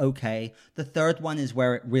one's okay. The third one is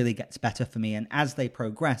where it really gets better for me. And as they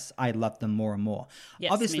progress, I love them more and more.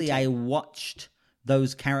 Yes, Obviously, me too. I watched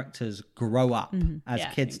those characters grow up as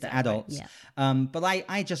Yeah, kids exactly. to adults. Yeah. But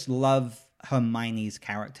I just love Hermione's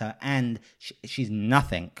character, and she's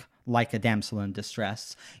nothing like a damsel in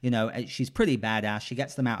distress. You know, she's pretty badass. She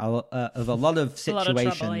gets them out of a lot of a situations. lot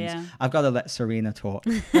of trouble, yeah. I've got to let Serena talk.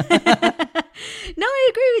 No, I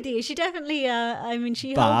agree with you. She definitely, I mean,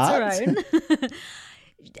 she holds her own.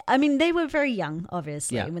 I mean, they were very young,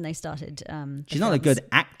 obviously, Yeah. when they started. the She's not a films. good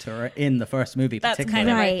actor in the first movie, That's particularly. kind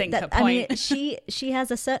of, I Right. think, that- her I mean, point. she has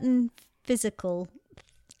a certain physical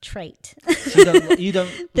trait. You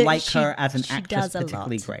don't that like she- her as an she actress does a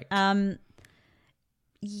particularly lot. great.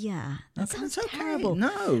 Yeah, that Okay, sounds that's okay. terrible.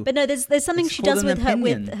 No. But no, there's something It's she called does an with her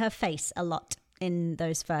opinion. with her face a lot in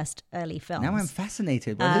those first early films. Now I'm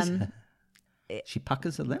fascinated. What is it? She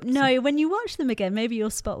puckers her lips? No, when you watch them again, maybe you'll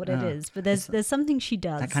spot what it Ah, is. But there's something she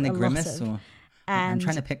does. That kind a of lot grimace? of. Or, I'm And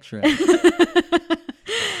trying to picture it.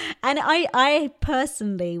 And I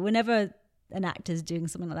personally, whenever an actor's doing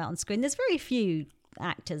something like that on screen, there's very few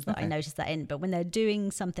actors that I Okay. notice that in. But when they're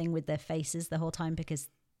doing something with their faces the whole time because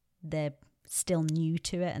they're still new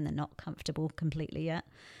to it and they're not comfortable completely yet,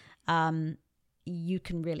 you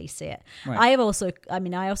can really see it. Right. I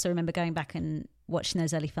also remember going back and watching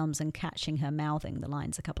those early films and catching her mouthing the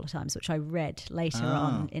lines a couple of times, which I read later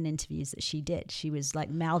on in interviews that she did. She was like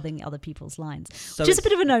mouthing other people's lines, So which is a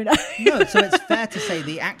bit of a no-no. No, so it's fair to say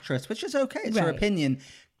the actress, which is okay, it's her Right. opinion,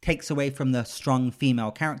 takes away from the strong female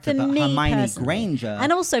character. For But me Hermione personally. Granger,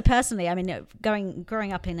 And also personally, I mean,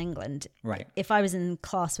 growing up in England, right? if I was in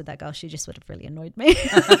class with that girl, she just would have really annoyed me.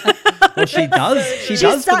 Well, she does. She She's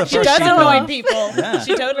does for the such a first She does few annoy films. people. Yeah.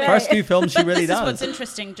 She totally First few films, she But really this is what's does.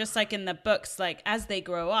 interesting, just like in the books, like as they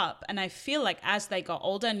grow up, and I feel like as they got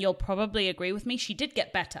older, and you'll probably agree with me, she did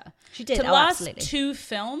get better. She did, The oh, last absolutely. 2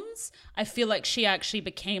 films, I feel like she actually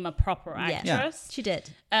became a proper actress. She did.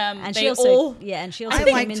 And she they also all, and she also I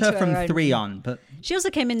came liked into her from own, 3 on, but She also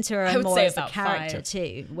came into her I own would more say as a about character 5.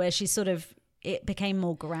 too, where she sort of it became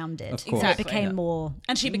more grounded. Of course. So it Exactly. became Yeah. more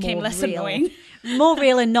And she became more less real. annoying. More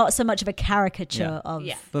real and not so much of a caricature of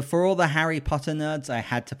Yeah. but for all the Harry Potter nerds, I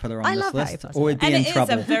had to put her on I this love list, Harry Potter. or we'd be And in it is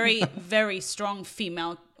trouble. a very, very strong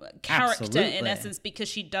female character in Absolutely. essence, because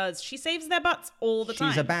she saves their butts all the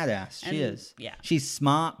time. She's a badass. She And, is. yeah. She's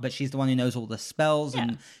smart, but she's the one who knows all the spells,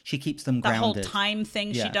 and Yeah. she keeps them That whole grounded. time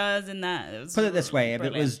thing Yeah. she does in that. Put it this way: if it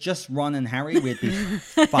brilliant. was just Ron and Harry, we'd be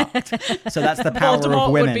fucked. So that's the power Voldemort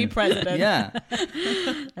of would women. be president. Yeah.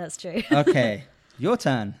 That's true. Okay. Your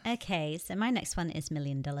turn. Okay, so my next one is $1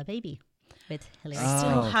 Million Baby with Hilary Oh,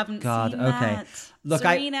 Still haven't God, seen okay. that. Look,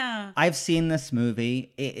 Serena. I've seen this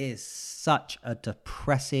movie. It is such a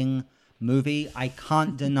depressing movie. I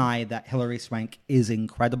can't deny that Hilary Swank is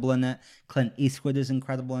incredible in it. Clint Eastwood is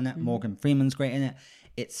incredible in it. Morgan Freeman's great in it.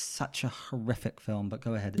 It's such a horrific film, but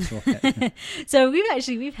go ahead, it's your pick. So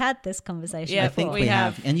we've had this conversation. Yeah, I think before. we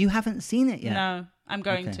have. And you haven't seen it yet. No, I'm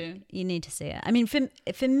going Okay. to. You need to see it. I mean,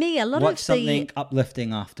 for me, a lot Watch of the something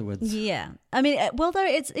uplifting afterwards. yeah. I mean, well, though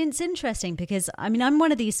it's interesting because I mean, I'm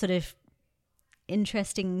one of these sort of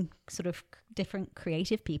interesting, sort of different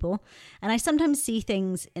creative people, and I sometimes see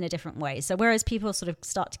things in a different way. So whereas people sort of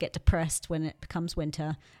start to get depressed when it becomes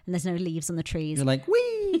winter and there's no leaves on the trees, You're like,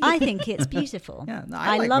 wee! I think it's beautiful. Yeah, no,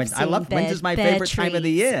 I like love winter. I seeing love winter's my bare favorite time of the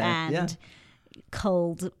trees year. and Yeah.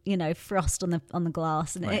 cold, frost on the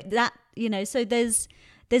glass, and Right. that so there's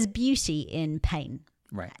beauty in pain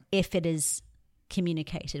Right. if it is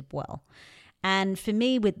communicated well. And for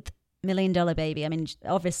me, with $1 Million Baby, I mean,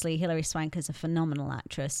 obviously Hilary Swank is a phenomenal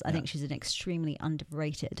actress. I think she's an extremely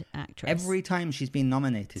underrated actress. Every time she's been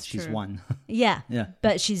nominated, she's true. won. yeah, Yeah.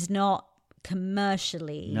 but she's not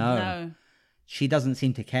commercially. No. No. She doesn't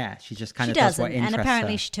seem to care. She just kind She of does doesn't, what interests and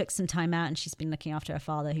apparently her. she took some time out, and she's been looking after her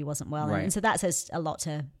father who wasn't well, Right. and so that says a lot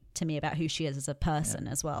to me about who she is as a person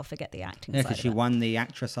as well. Forget the acting. Yeah, side because of she it. won the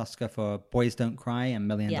actress Oscar for Boys Don't Cry and $1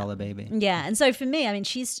 Million Baby. Yeah, and so for me, I mean,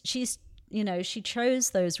 she's she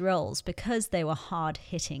chose those roles because they were hard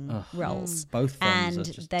hitting roles. Both films and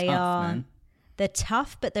are just they tough, are man. they're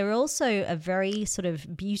tough, but they're also a very sort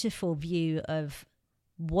of beautiful view of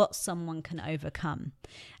what someone can overcome.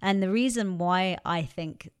 And the reason why I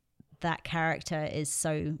think that character is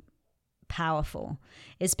so powerful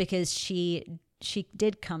is because she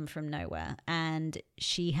did come from nowhere, and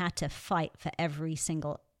she had to fight for every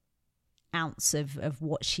single ounce of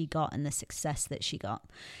what she got and the success that she got.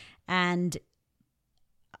 And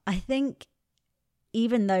I think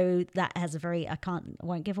even though that has a very, I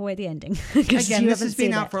won't give away the ending. Again, this has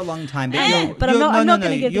been out for a long time. But, Yeah, but I'm not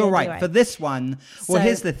gonna give you're you right. anyway. For this one, well, So-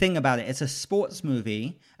 here's the thing about it. It's a sports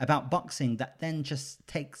movie about boxing that then just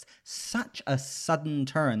takes such a sudden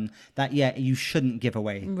turn that, you shouldn't give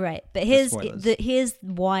away. Right, but here's spoilers. here's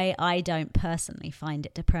why I don't personally find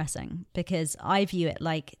it depressing, because I view it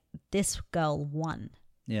like this girl won.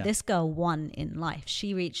 Yeah. This girl won in life.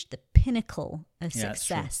 She reached the pinnacle of Yeah, that's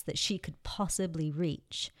true. success that she could possibly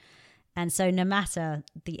reach. And so no matter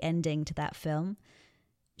the ending to that film,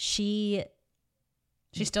 she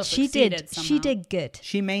still she succeeded did somehow. she did good.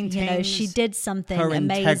 She maintains she did something her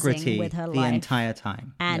amazing integrity with her the life. entire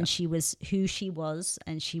time. And Yeah. she was who she was,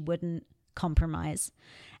 and she wouldn't compromise.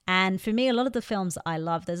 And for me, a lot of the films I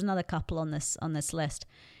love, there's another couple on this list.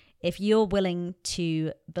 If you're willing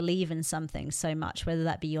to believe in something so much, whether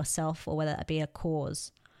that be yourself or whether that be a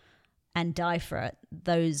cause, and die for it,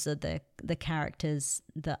 those are the characters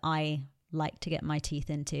that I like to get my teeth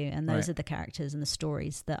into, and those Right. are the characters and the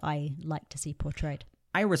stories that I like to see portrayed.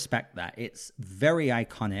 I respect that. It's very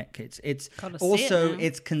iconic. It's Gotta see also it now.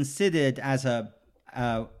 it's considered as a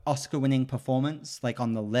Oscar-winning performance, like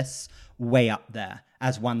on the list, way up there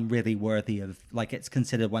as one really worthy of. Like, it's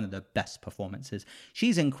considered one of the best performances.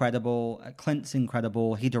 She's incredible. Clint's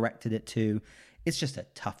incredible. He directed it too. It's just a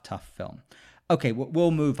tough film. Okay,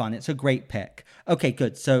 we'll move on. It's a great pick. Okay,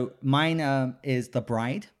 good. So mine is The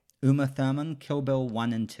Bride. Uma Thurman, Kill Bill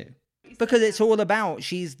 1 and 2. Because it's all about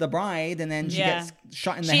she's the bride and then she gets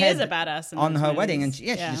shot in the head. She is a badass in on those her movies. wedding, and she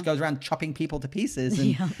just goes around chopping people to pieces.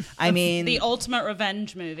 And I mean, The ultimate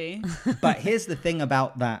revenge movie. but here's the thing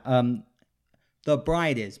about that: the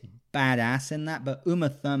bride is badass in that, but Uma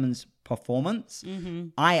Thurman's performance,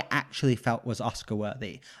 I actually felt was Oscar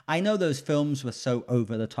worthy. I know those films were so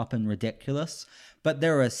over the top and ridiculous, but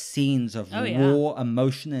there are scenes of raw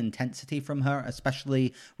emotion and intensity from her,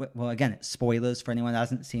 especially, well, again, it's spoilers for anyone that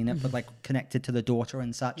hasn't seen it, but like connected to the daughter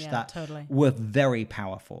and such that totally. were very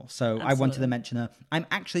powerful. So I wanted to mention her. I'm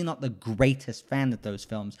actually not the greatest fan of those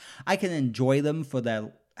films. I can enjoy them for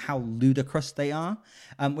how ludicrous they are,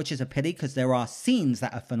 which is a pity because there are scenes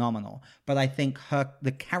that are phenomenal. But I think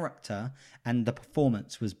the character and the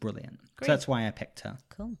performance was brilliant. Great. So that's why I picked her.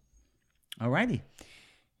 Cool. Alrighty.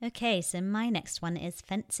 Okay, so my next one is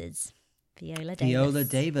Fences. Viola Davis. Viola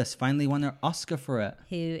Davis finally won her Oscar for it.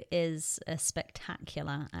 Who is a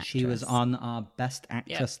spectacular actress. She was on our Best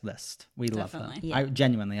Actress list. We love her. Definitely.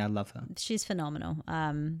 Yeah. I love her. She's phenomenal.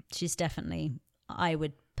 She's definitely, I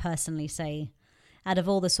would personally say, out of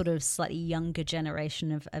all the sort of slightly younger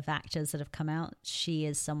generation of actors that have come out, she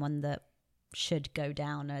is someone that should go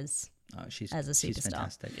down as She's a She's superstar.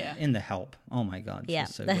 fantastic. Yeah. In The Help. Oh my God. Yeah,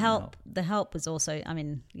 she's so The good in Help. The Help was also. I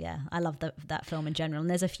mean, yeah, I love that film in general. And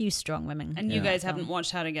there's a few strong women. And in you that guys film. haven't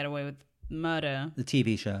watched How to Get Away with Murder, The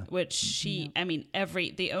TV show. which I mean,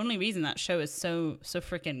 the only reason that show is so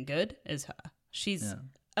freaking good is her. She's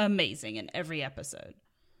amazing in every episode.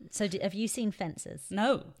 So, have you seen Fences?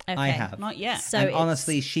 No, Okay. I have. not yet. So and it's-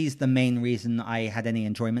 honestly, she's the main reason I had any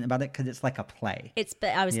enjoyment about it because it's like a play.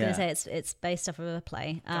 I was going Yeah. to say it's based off of a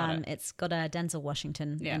play. Got it. It's got Denzel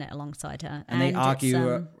Washington in it alongside her, And they it's,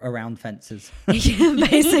 argue around fences.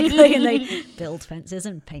 basically, and they build fences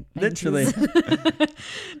and paint fences. Literally.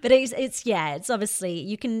 But it's obviously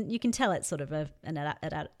you can tell it's sort of an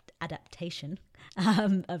adaptation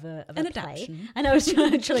of a play. adaptation. I know I was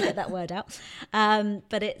trying to get that word out,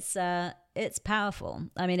 but it's powerful.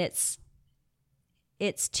 I mean,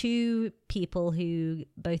 it's two people who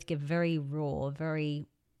both give very raw, very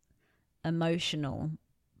emotional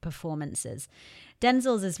performances.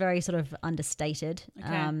 Denzel's is very sort of understated, Okay.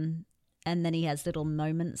 and then he has little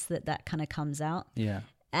moments that kind of comes out. Yeah.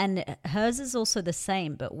 And hers is also the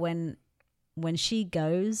same, but when she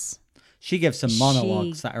goes, She gives some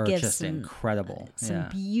monologues She that are gives just some- incredible. some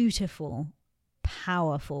beautiful,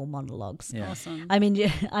 powerful monologues. Yeah. Awesome. I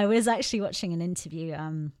mean, I was actually watching an interview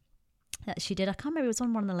that she did. I can't remember, it was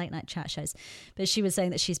on one of the late night chat shows, but she was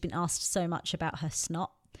saying that she's been asked so much about her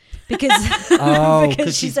snot. Because, Oh,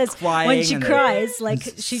 because she she's says crying when she and cries, like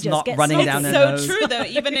she snot just gets running snot. down her so nose. true though.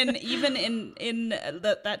 Even in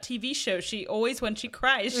that TV show, she always, when she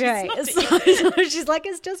cries, she's Right. snotty. So she's like,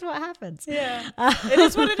 it's just what happens. Yeah, it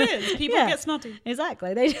is what it is. People Yeah. get snotty.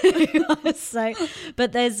 Exactly, they do. So,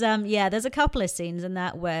 but there's a couple of scenes in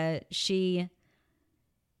that where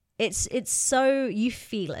it's so you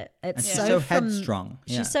feel it. It's And she's so so from, headstrong.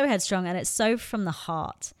 She's Yeah. so headstrong, and it's so from the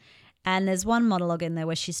heart. And there's one monologue in there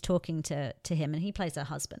where she's talking to him, and he plays her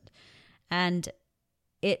husband, and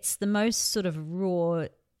it's the most sort of raw,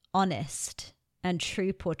 honest, and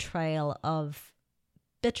true portrayal of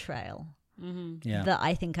betrayal Yeah. that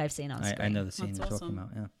I think I've seen on screen. I know the scene That's you're talking awesome. about.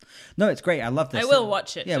 Yeah. No, it's great. I love this. I will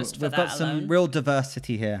watch it Yeah, just for we've that got some alone. real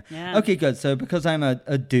diversity here. Yeah. Okay, good. So because I'm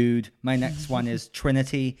a dude, my next one is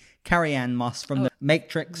Trinity, Carrie-Anne Moss from the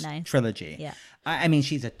Matrix Nice. trilogy. Yeah. I mean,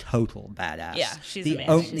 she's a total badass. Yeah, she's the amazing.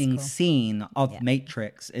 opening She's cool. scene of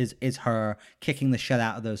Matrix is her kicking the shit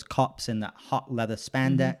out of those cops in that hot leather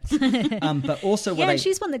spandex. But also, Yeah, and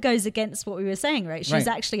she's one that goes against what we were saying, right? She's Right.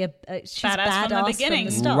 actually she's Badass badass from the beginning.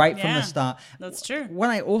 start. right from Yeah. the start. That's true. What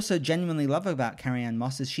I also genuinely love about Carrie-Anne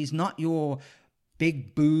Moss is she's not your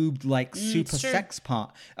big boobed like super true. sex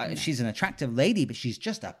part. She's an attractive lady, but she's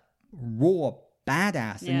just a raw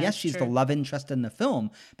badass. Yeah, and yes, it's she's the true. love interest in the film,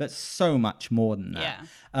 but so much more than that.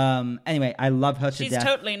 Anyway, I love her to She's death.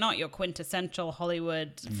 totally not your quintessential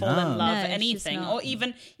Hollywood fall in No. love No, she's anything, not. or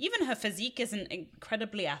even her physique isn't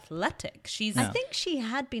incredibly athletic. She's I think she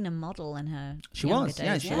had been a model in her. She younger was, days.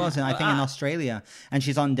 yeah, she was, and I think in Australia, and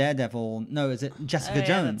she's on Daredevil. No, is it Jessica yeah,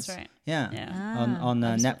 Jones? that's right. Yeah, Yeah. on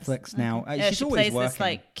I was- Netflix now. yeah, She's she always plays working. this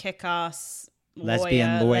like kick-ass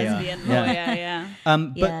Lesbian lawyer. lesbian Yeah. lawyer. Yeah,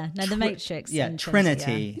 but Yeah, no, The Matrix Yeah, and Trinity,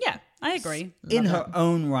 Trinity. yeah, I agree. In her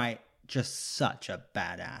own right, just such a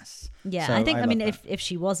badass. Yeah, So I think. I mean, love if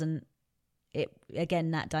she wasn't, it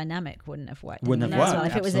again that dynamic wouldn't have worked. Wouldn't in have it as worked, well.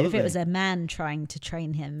 If it absolutely. was a man trying to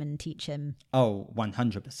train him and teach him. Oh,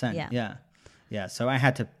 100%. Yeah. Yeah. So I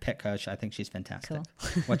had to pick her. I think she's fantastic.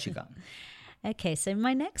 Cool. What you got? Okay, so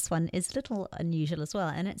my next one is a little unusual as well,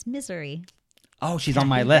 and it's Misery. Oh, she's on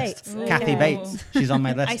my list. Bates. Kathy Ooh. Bates. She's on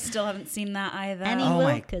my list. I still haven't seen that either. Annie Oh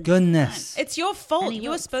my Wilkes. goodness. It's your fault. Annie You were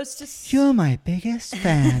Wilkes. supposed to. You're my biggest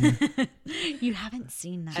fan. You haven't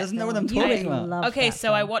seen that. She doesn't know what I'm film. You talking would about. love Okay, that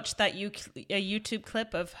so I film. watched that a YouTube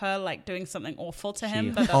clip of her like doing something awful to She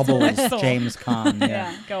him. But that's all I hobbles saw. James Caan. Yeah.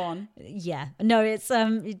 Yeah, go on. Yeah, no, it's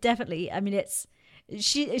definitely. I mean, it's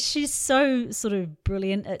she's so sort of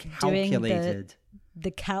brilliant at doing Calculated. the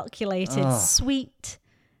calculated, Ugh. sweet.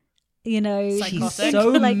 You know, She's Psychotic. so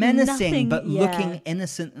like menacing, nothing- but yeah. looking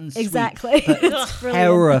innocent and sweet. Exactly. But It's brilliant.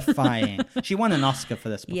 terrifying. She won an Oscar for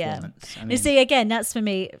this Yeah. performance. I You mean, see, again, that's for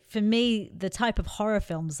me. For me, the type of horror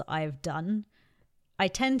films that I've done, I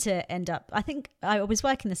tend to end up. I think I was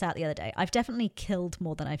working this out the other day. I've definitely killed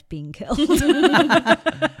more than I've been killed.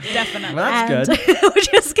 Definitely. well, that's And- good.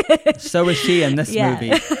 which is good. So is she in this Yeah.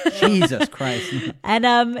 movie. Jesus Christ. And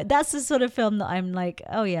that's the sort of film that I'm like,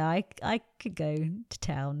 oh yeah, I could go to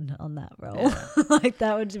town on that role. Like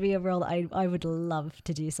that would be a role that I would love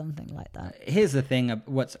to do something like that. Here's the thing.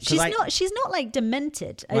 She's not like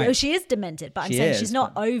demented. Right. Oh, she is demented, but I'm She saying is, she's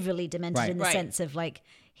not but- overly demented Right. in the Right. sense of like,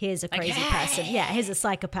 here's a Like, crazy person. Yeah, here's a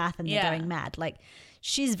psychopath and Yeah. they're going mad. Like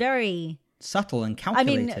she's very. subtle and I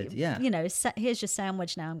mean, calculated. yeah. you know, here's your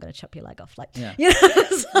sandwich. Now I'm going to chop your leg off. Like, Yeah. you know,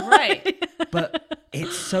 so- Right. But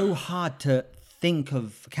it's so hard to think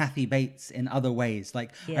of Kathy Bates in other ways. Like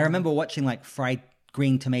I Yeah. remember watching like Fried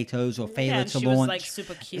Green Tomatoes or Failure and to she Launch. was, like,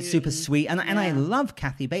 super cute super and- sweet, and I yeah. love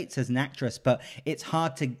Kathy Bates as an actress, but it's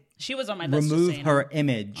hard to She was on my list. remove just so you her know,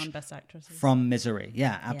 image on Best Actresses. from Misery.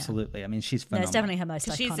 Yeah, absolutely. I mean, she's no, phenomenal. it's definitely her most.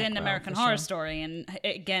 Because she's iconic in role, American for Horror sure. Story, and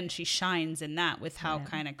again, she shines in that with how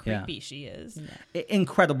kind of Yeah. creepy she is.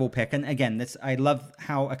 Incredible pick, and again, this I love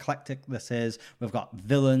how eclectic this is. We've got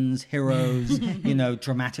villains, heroes,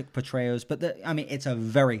 dramatic portrayals, but I mean, it's a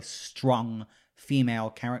very strong female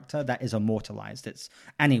character that is immortalized. It's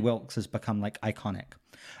Annie Wilkes has become like iconic.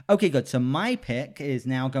 Okay, good. So my pick is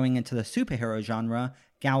now going into the superhero genre.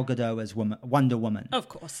 Gal Gadot as Wonder Woman. Of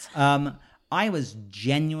course. I was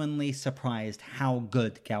genuinely surprised how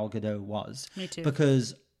good Gal Gadot was. Me too.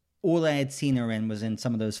 Because all I had seen her in was in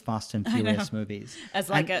some of those Fast and Furious movies. As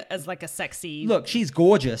like a sexy. Look, she's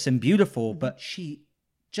gorgeous and beautiful, but she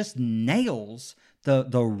just nails the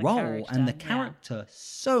role and the character, yeah. character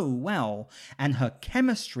so well. And her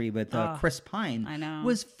chemistry with Chris Pine I know.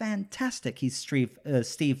 was fantastic. He's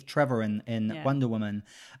Steve Trevor in Yeah. Wonder Woman.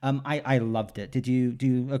 I loved it. Do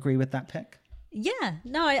you agree with that pick? Yeah,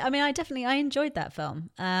 no, I mean, I enjoyed that film.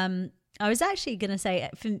 I was actually going to say,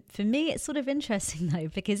 for me, it's sort of interesting though,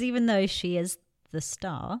 because even though she is the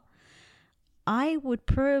star, I would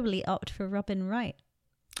probably opt for Robin Wright.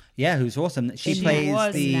 Yeah, who's awesome. She She plays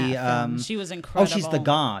was in the that film. She was oh, incredible. she's the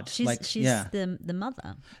guard. She's yeah. the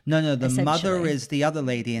mother, No, the mother essentially. is the other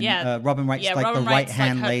lady, and Yeah. Robin Wright's Yeah, like Robin the Wright's right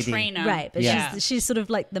hand like her lady. trainer. right? But Yeah. she's sort of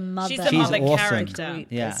like the mother. She's the She's mother awesome. character.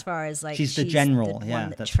 Yeah. As far as like She's the general, the yeah, one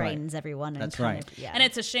that that's right. trains everyone. And That's kind right. Of, yeah. And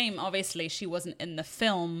it's a shame, obviously, she wasn't in the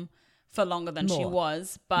film for longer than she More.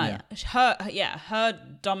 was. But her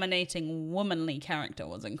dominating womanly character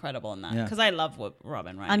was incredible in that. Yeah. Because I love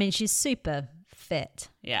Robin Wright. I mean, she's super fit.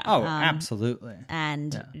 yeah. Oh, absolutely.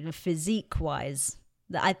 And physique wise,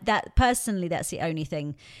 that personally, that's the only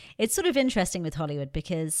thing. It's sort of interesting with Hollywood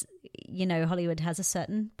because Hollywood has a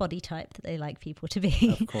certain body type that they like people to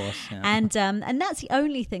be, Of course, yeah. and that's the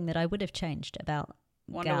only thing that I would have changed about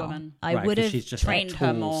Wonder Gal. Woman. I Right, would 'cause have she's just trained like her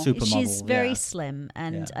tall more. supermodel. She's very yeah. slim,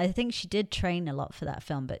 and Yeah. I think she did train a lot for that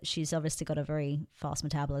film. But she's obviously got a very fast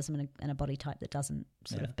metabolism and a body type that doesn't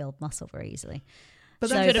sort of build muscle very easily. But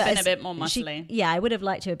that could have been a as- bit more muscly. I would have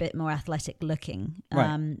liked her a bit more athletic looking.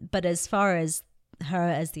 Right. But as far as her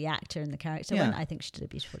as the actor and the character Yeah. went, I think she did a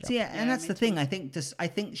beautiful job. So, and that's the thing. I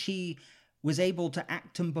think she was able to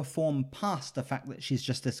act and perform past the fact that she's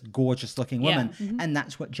just this gorgeous looking Yeah. woman, Mm-hmm. and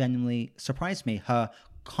that's what genuinely surprised me. Her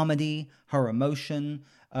comedy, her emotion,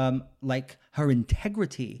 like her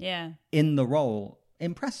integrity Yeah. in the role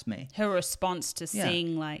impressed me. Her response to Yeah.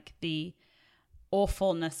 seeing like the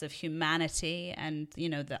awfulness of humanity and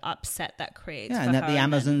the upset that creates. Yeah, for and that her the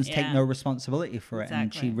Amazons take yeah. no responsibility for it,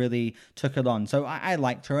 and she Exactly. really took it on. So I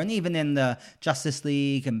liked her, and even in the Justice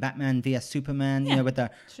League and Batman vs Superman, with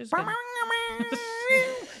the She's good.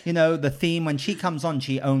 the theme when she comes on,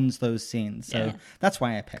 she owns those scenes. So Yeah. that's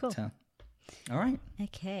why I picked Cool. her. All right.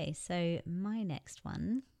 Okay, so my next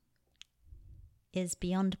one is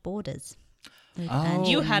Beyond Borders. with Oh, Angelina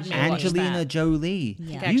You had me watch Angelina that. Jolie. Yeah. I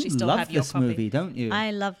think I actually You still love have your this copy. movie, don't you?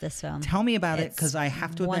 I love this film. Tell me about it, It's because I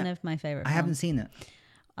have to one admit, of my favorite. I haven't films. seen it.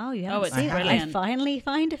 Oh, you Oh, haven't it's seen it? I brilliant. finally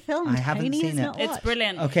find a film I haven't Tony seen has it. not It's watched.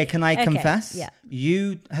 brilliant. Okay, can I Okay, confess? yeah.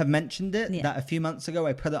 You have mentioned it Yeah. that a few months ago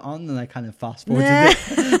I put it on and I kind of fast forwarded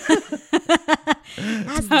it.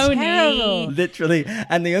 That's Tony. terrible. Literally.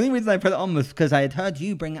 And the only reason I put it on was because I had heard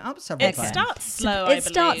you bring it up several It times. starts slow, It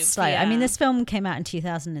starts slow. I mean, Yeah. this film came out in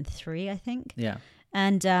 2003, I think. Yeah.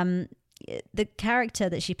 And the character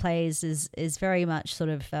that she plays is very much sort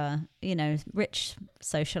of, rich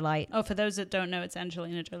socialite. Oh, for those that don't know, it's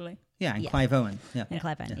Angelina Jolie. Yeah, and Yeah. Clive Owen. Yeah. And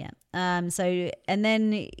Clive Owen, yeah. So, and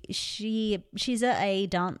then she's at a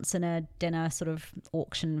dance and a dinner sort of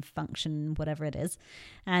auction function, whatever it is.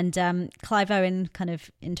 And Clive Owen kind of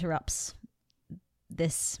interrupts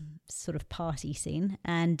this sort of party scene.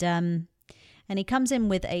 And he comes in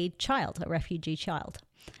with a child, a refugee child.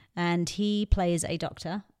 And he plays a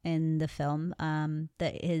doctor in the film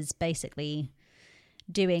that is basically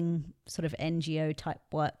doing sort of NGO type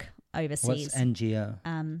work overseas. What's NGO?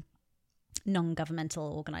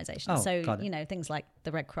 Non-governmental organizations. Oh, So, got it. things like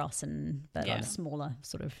the Red Cross but Yeah. smaller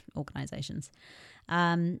sort of organizations.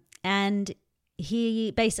 And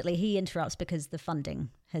he interrupts because the funding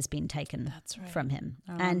has been taken That's right. from him.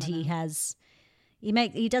 I And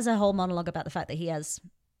remember he does a whole monologue about the fact that he has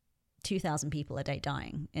 2,000 people a day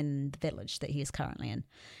dying in the village that he is currently in.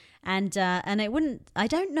 And I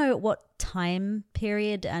don't know at what time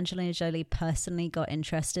period Angelina Jolie personally got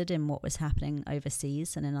interested in what was happening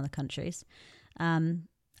overseas and in other countries.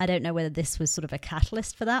 I don't know whether this was sort of a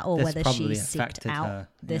catalyst for that or This whether she probably seeked affected out her,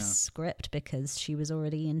 this yeah. script because she was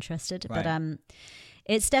already interested. Right. But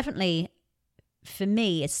it's definitely, for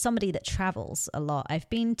me, it's somebody that travels a lot. I've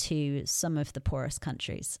been to some of the poorest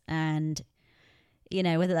countries and,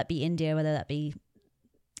 whether that be India, whether that be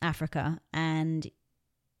Africa, and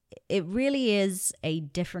it really is a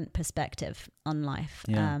different perspective on life.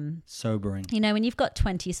 Yeah. Sobering. When you've got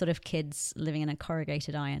 20 sort of kids living in a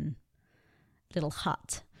corrugated iron little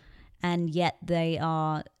hut, and yet they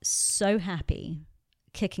are so happy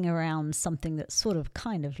kicking around something that sort of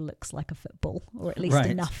kind of looks like a football, or at least Right.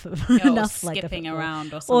 enough Yeah, or enough like a skipping football. around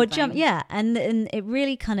or something. Or jump, yeah. And it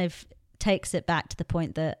really kind of takes it back to the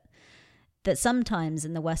point that sometimes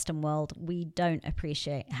in the Western world, we don't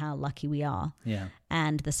appreciate how lucky we are Yeah.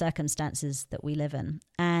 and the circumstances that we live in.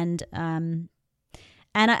 And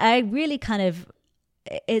I really kind of,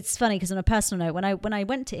 it's funny because on a personal note, when I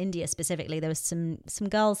went to India specifically, there was some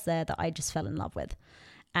girls there that I just fell in love with.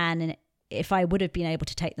 And if I would have been able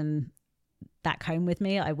to take them back home with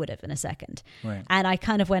me, I would have in a second. Right. And I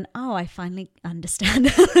kind of went, oh, I finally understand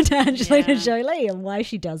Angelina Jolie and why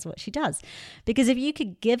she does what she does. Because if you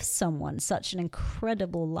could give someone such an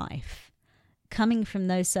incredible life coming from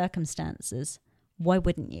those circumstances, why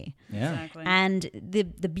wouldn't you? Yeah. Exactly. And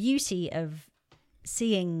the beauty of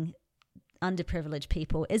seeing underprivileged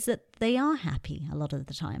people is that they are happy a lot of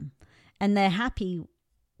the time. And they're happy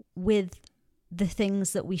with the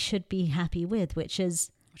things that we should be happy with, which is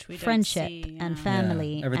Which we don't friendship see, and yeah.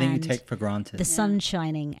 family. Yeah. Everything and you take for granted. the sun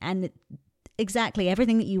shining, and exactly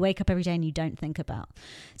everything that you wake up every day and you don't think about.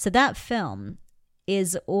 So that film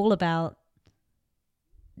is all about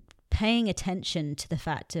paying attention to the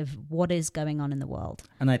fact of what is going on in the world.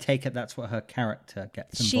 And I take it that's what her character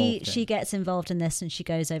gets involved She in. gets involved in this, and she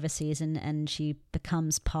goes overseas and she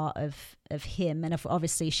becomes part of him. And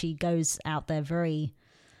obviously she goes out there very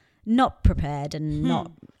not prepared and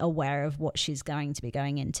not aware of what she's going to be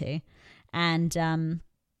going into. And then,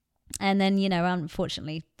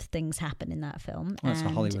 unfortunately things happen in that film. Well, it's a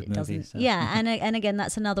and Hollywood it movie, doesn't- so. Yeah. And again,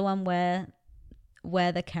 that's another one where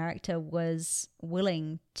the character was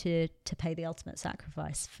willing to pay the ultimate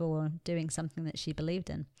sacrifice for doing something that she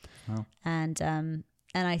believed in. Wow.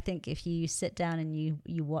 And I think if you sit down and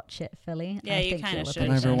you watch it fully, Yeah, I you think kinda you'll should. But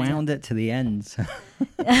I've appreciate it. rewound it to the end. So.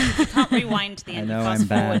 Can't rewind to the I end. know, Fast I'm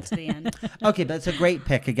bad. forward to the end. Okay, but it's a great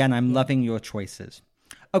pick. Again, I'm loving your choices.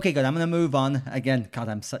 Okay, good. I'm going to move on. Again, God,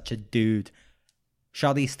 I'm such a dude.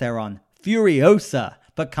 Charlize Theron, Furiosa.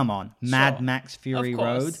 But come on, Mad Sure. Max Fury Of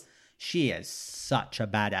course. Road. She is such a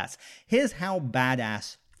badass. Here's how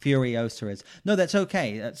badass Furiosa is. No, that's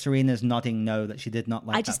okay. Serena's nodding no, that she did not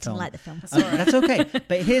like I that just film. didn't like the film. That's okay.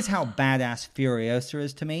 But here's how badass Furiosa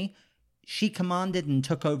is to me. She commanded and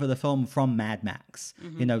took over the film from Mad Max.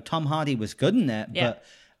 Tom Hardy was good in it, Yeah. but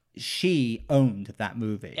she owned that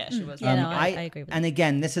movie. Yeah, she was. Yeah, no, I agree with And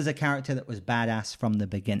again, this is a character that was badass from the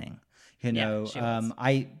beginning. You know, she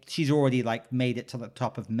was. she's already like made it to the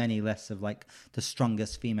top of many lists of like the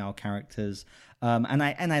strongest female characters. And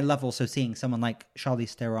I love also seeing someone like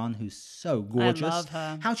Charlize Theron, who's so gorgeous. love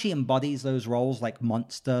her. How she embodies those roles, like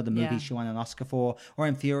Monster, the movie Yeah. she won an Oscar for, or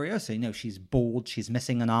in Furiosa. You know, she's bald, she's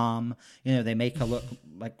missing an arm. You know, they make her look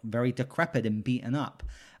like very decrepit and beaten up.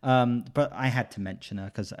 But I had to mention her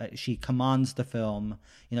because she commands the film.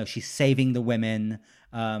 You know, she's saving the women,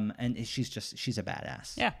 and she's a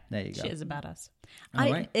badass. Yeah, there you go. She is a badass. All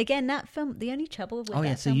right. Again, that film, the only trouble with Oh, that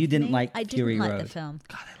yeah, so film you for didn't me, like I Fury didn't like Road. the film.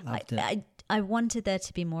 God, I loved it. I wanted there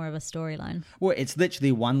to be more of a storyline. Well, it's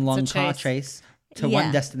literally one long It's a car chase. chase to one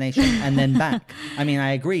Yeah. destination and then back. I mean,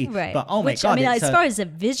 I agree. Right. But oh Which, my God, I mean, it's as far as a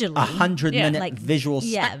visually, 100-minute like, visual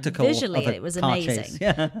spectacle. visually, of a it was car amazing. chase.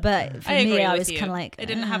 Yeah. But for I agree me, I with was you. kind of like, It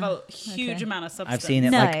didn't have a "Ah, huge okay." amount of substance. I've seen it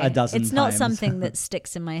No, like a dozen it's not times. something that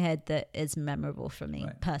sticks in my head that is memorable for me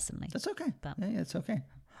personally. That's okay. But- Yeah, it's okay.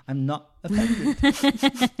 I'm not offended.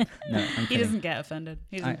 No, I'm He kidding. doesn't get offended.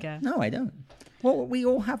 He doesn't care. No, I don't. Well, we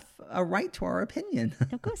all have a right to our opinion.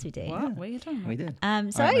 Of course we do. What? What are you talking about? We did. So All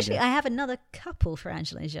right, my actually, dear. I have another couple for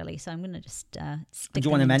Angelina Jolie, so I'm going to just stick Do you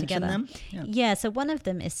want to them mention together. them? Yeah, so one of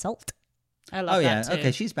them is Salt. I love Oh yeah, that too.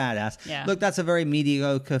 okay, she's badass. Yeah. Look, that's a very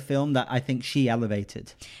mediocre film that I think she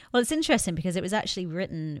elevated. Well, it's interesting because it was actually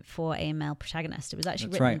written for a male protagonist. It was actually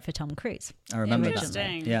That's written right. for Tom Cruise. I remember that.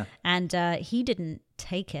 Interesting. Yeah, And he didn't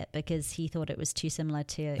take it because he thought it was too similar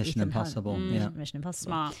to Mission Ethan Impossible. Hunt. Yeah, Mission Impossible.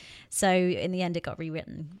 Smart. So in the end, it got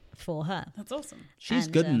rewritten for her. That's awesome. she's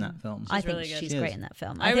And, good in that film. I think really good. she's She great is. in that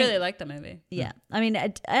film. I think- really like the movie. Yeah. I mean,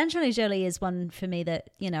 Angelina Jolie is one for me that,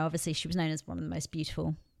 you know, obviously she was known as one of the most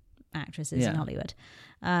beautiful actresses in Yeah. Hollywood.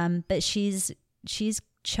 But she's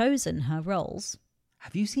chosen her roles,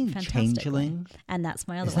 Have you seen fantastically. Changeling? and that's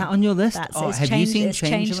my other Is one. that on your list? That's, Oh, it's have you seen it's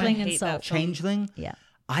Changeling I and hate Salt. that film. Changeling? Yeah.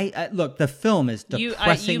 I look, the film is You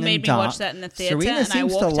depressing made and me dark. watch that in the theater, Serena and I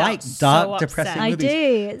seems to walked like out dark, so depressing upset. I movies.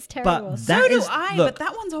 do. It's terrible. But So that do is- I, look, but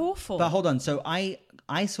that one's awful. But hold on. So I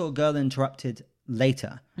saw Girl Interrupted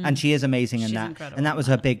later, and she is amazing in She's that. incredible And that in was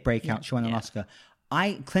her big breakout. She won an Yeah. Oscar.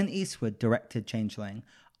 Clint Eastwood directed Changeling.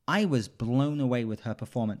 I was blown away with her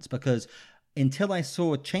performance because until I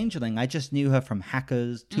saw Changeling, I just knew her from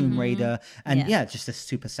Hackers, Tomb Raider, and Yeah. just a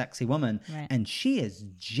super sexy woman. Right. And she is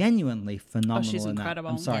genuinely phenomenal she's in that. incredible.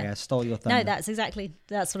 I'm sorry, Yeah. I stole your thunder. No, that's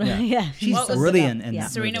what I, yeah. She's What was brilliant in yeah.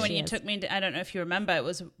 that Serena, movie. when She you is. took me to, I don't know if you remember, it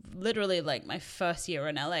was literally like my first year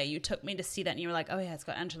in LA. You took me to see that and you were like, oh yeah, it's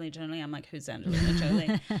got Angelina Jolie. I'm like, who's Angelina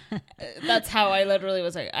Jolie? That's how I literally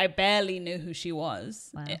was like, I barely knew who she was.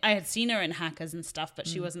 Wow. I had seen her in Hackers and stuff, but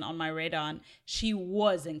she wasn't on my radar. And she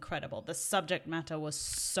was incredible. The subject matter was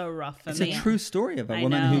so rough for It's me. a true story of a I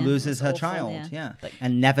woman know. who Yeah. loses It's her awful, child, yeah.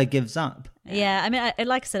 and never gives up. Yeah, I mean,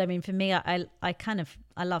 like I said, I mean, for me, I kind of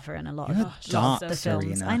I love her in a lot You're of dark, so the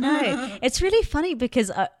films. Serena. I know it's really funny because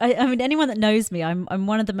I mean, anyone that knows me, I'm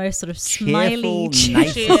one of the most sort of smiley,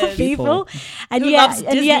 nice cheerful people. people, and Who yet, loves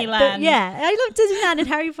and yet, Disneyland. yeah, I love Disneyland and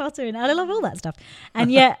Harry Potter, and I love all that stuff.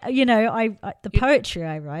 And yet, you know, the poetry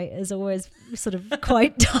I write is always sort of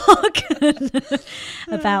quite dark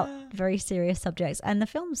about very serious subjects, and the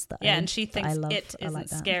films that Yeah, I, and she that I thinks love, it I isn't like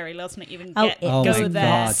that. scary. Let's not even Oh, get it Oh go my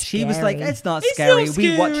there. God. She was like, Scary. it's not It's scary. not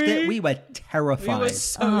We watched scary. it. We were We terrified. were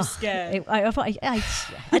so scared. I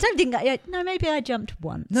don't think no, maybe I jumped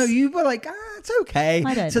once. No, you were like, it's okay.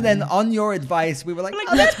 I don't so then know. on your advice, we were like, Like,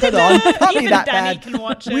 oh, let's put on. Can't be Even that Danny bad. can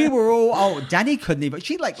watch We it. were all, Danny couldn't even.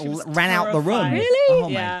 She like was ran out the room. terrified. Really? Oh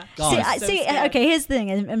Yeah. my God. See, so see. scared. Okay, here's the thing,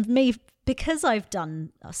 and me, because I've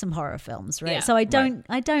done some horror films, right? Yeah. So I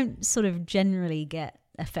don't sort of generally get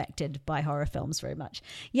affected by horror films very much.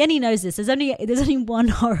 Yenny knows this. There's only one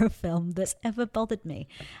horror film that's ever bothered me,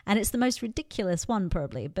 and it's the most ridiculous one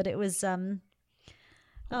probably. But it was was and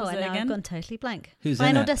it now I've again? gone totally blank. Who's in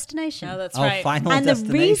Final it? Destination. Oh, that's Oh, right. Final And the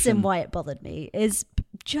Destination. reason why it bothered me is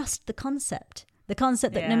just the concept. The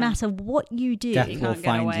concept that no Yeah. matter what you do, Death You will can't get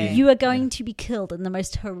find away. you. you are going to be killed in the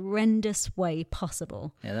most horrendous way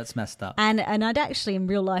possible. Yeah, that's messed up. And I'd actually in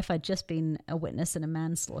real life I'd just been a witness in a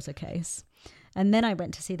manslaughter case. And then I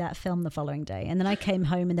went to see that film the following day. And then I came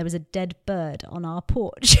home and there was a dead bird on our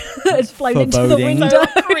porch that had flown into the foreboding. window.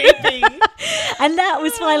 Creepy. And that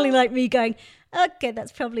was finally like me going, okay,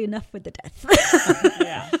 that's probably enough with the death.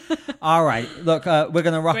 Yeah. All right. Look, we're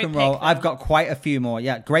going to rock Great and roll. pick, though. I've got quite a few more.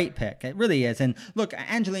 Yeah, great pick. It really is. And look,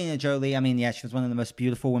 Angelina Jolie, I mean, yeah, she was one of the most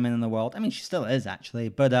beautiful women in the world. I mean, she still is, actually.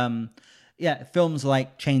 But yeah, films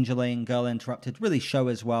like Changeling, Girl Interrupted really show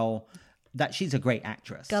as well that she's a great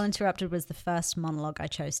actress. Girl Interrupted was the first monologue I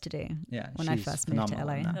chose to do Yeah, when I she's first moved to phenomenal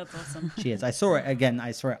LA. in that. That's awesome. She is. I saw it again.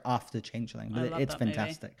 I saw it after Changeling, but I love it's that movie.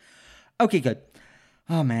 fantastic. Okay, good.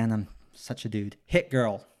 Oh, man, I'm such a dude. Hit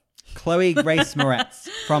Girl. Chloe Grace Moretz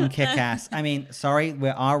from Kick-Ass. I mean, sorry,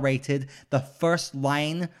 we're R-rated. The first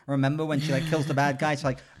line, remember when she like kills the bad guy? She's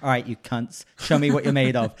like, all right, you cunts, show me what you're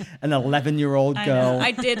made of. An 11-year-old I girl. know.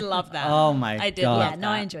 I did love that. Oh my I did God. love Yeah, no,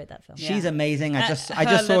 I that. enjoyed that film. She's Yeah. amazing. I just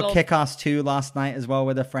her saw little- Kick-Ass 2 last night as well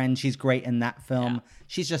with a friend. She's great in that film. Yeah.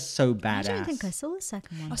 She's just so badass. I don't think I saw the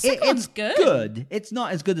second one. Oh, second one's It's good. It's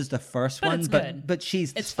not as good as the first one, it's but good. but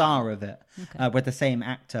she's the It's star of it with the same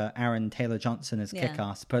actor, Aaron Taylor Johnson, as Yeah.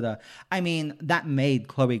 Kick-Ass. But I mean, that made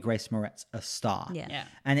Chloe Grace Moretz a star. Yeah. Yeah.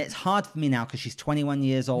 And it's hard for me now because she's 21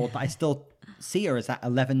 years old, but I still see her as that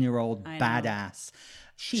 11-year-old I know. badass.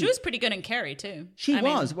 She was pretty good in Carrie too. She I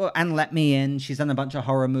mean, was. Well, and Let Me In. She's done a bunch of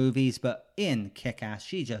horror movies, but in Kick-Ass,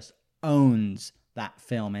 she just owns that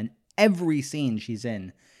film. And every scene she's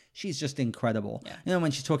in, she's just incredible. Yeah. You know,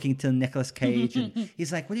 when she's talking to Nicolas Cage and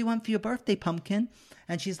he's like, what do you want for your birthday, pumpkin?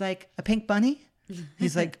 And she's like, a pink bunny?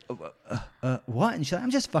 He's like, what? And she's like,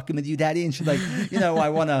 I'm just fucking with you, daddy. And she's like, I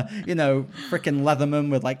want a, freaking Leatherman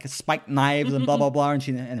with like spiked knives and blah, blah, blah. And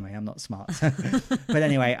anyway, I'm not smart. But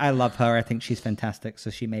anyway, I love her. I think she's fantastic. So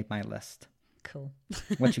she made my list. Cool.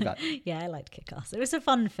 What you got? Yeah, I liked Kick-Ass. It was a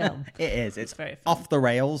fun film. It is. It's very fun. off the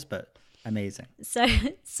rails, but amazing. So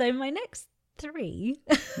my next three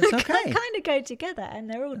It's okay. kind of go together, and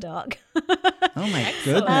they're all dark. Oh my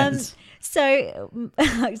goodness. So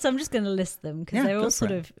I'm just going to list them because Yeah, they're go all for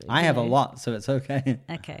sort it. of. I you have know. a lot, so it's okay.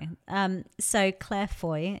 Okay. So Claire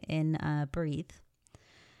Foy in Breathe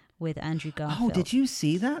with Andrew Garfield. Oh, did you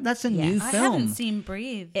see that? That's a Yes. new I film. haven't seen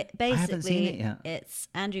Breathe. It basically, haven't seen it yet. It's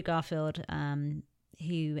Andrew Garfield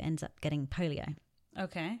who ends up getting polio,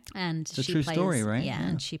 Okay. and It's a she true plays, story, right? Yeah, Yeah.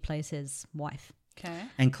 and she plays his wife. Okay.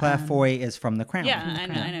 And Claire Foy is from The Crown. Yeah, I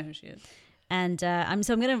know who she is. And I'm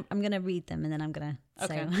gonna read them, and then I'm gonna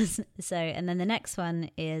Okay. say and then the next one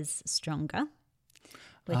is Stronger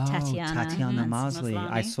with Oh, Tatiana. Maslany.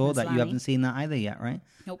 I Maslany. saw that. You Maslany. haven't seen that either yet, right?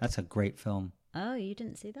 Nope. That's a great film. Oh, you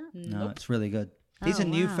didn't see that? No, it's really good. These Oh, are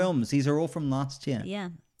new wow. films. These are all from last year. Yeah.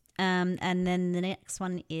 And then the next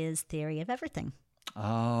one is Theory of Everything.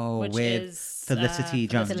 Oh, Which with is Felicity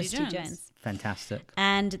Jones. Felicity Jones. Fantastic.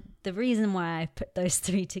 And the reason why I put those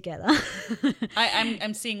three together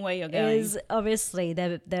I'm seeing where you're going. is obviously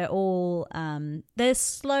they're all they're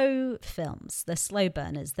slow films. They're slow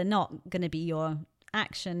burners. They're not going to be your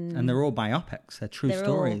action. And they're all biopics. They're true they're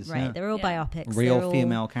stories. all, right. yeah. They're all Yeah. biopics. Real They're all-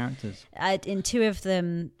 female characters. in two of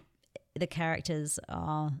them, the characters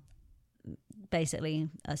are basically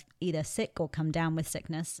either sick or come down with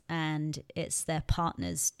sickness, and it's their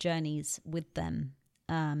partner's journeys with them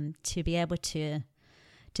to be able to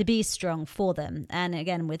be strong for them. And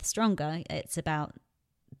again, with Stronger, it's about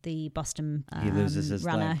the Boston He loses his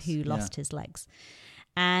runner legs, who yeah. lost his legs.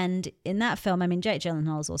 And in that film, I mean, Jake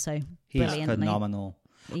Gyllenhaal is also He's brilliantly. phenomenal.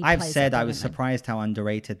 He I've plays said it I was brilliantly. surprised how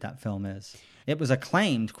underrated that film is. It was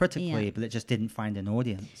acclaimed critically, Yeah. but it just didn't find an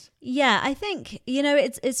audience. Yeah, I think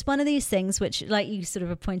it's one of these things which, like you sort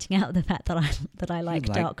of are pointing out the fact that I like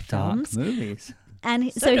You dark films, movies.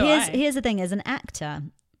 and So so do I. here's the thing: as an actor,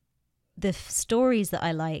 the stories that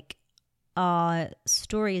I like are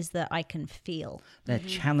stories that I can feel. They're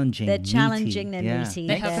challenging. They're meaty. challenging, they're yeah. meaty,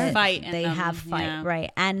 They have they're- fight in They them, have fight, yeah.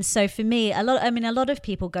 right? And so for me, a lot of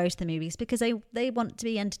people go to the movies because they want to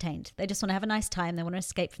be entertained. They just want to have a nice time. They want to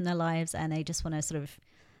escape from their lives, and they just want to sort of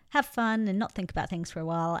have fun and not think about things for a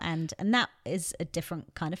while. And that is a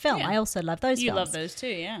different kind of film. Yeah. I also love those You films. love those too,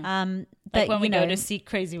 yeah. But Like when we you go know, to see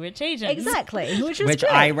Crazy Rich Asians. exactly, which was Which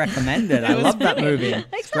great. I recommended. I love that movie. It's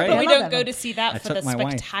Exactly. great. But we I love don't that go one. to see that I for the took my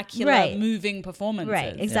wife. spectacular Right. moving performances.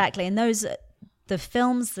 Right, exactly. And those the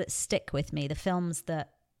films that stick with me, the films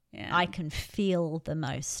that Yeah. I can feel the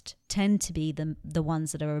most, tend to be the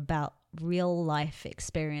ones that are about real life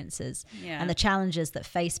experiences Yeah. and the challenges that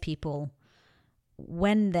face people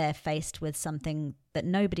when they're faced with something that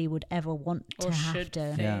nobody would ever want or to have should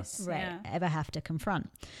to face. right, Yeah. ever have to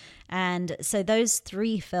confront. And so those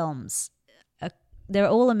three films, they're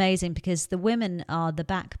all amazing because the women are the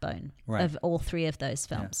backbone Right. of all three of those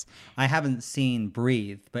films. I haven't seen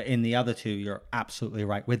Breathe, but in the other two, you're absolutely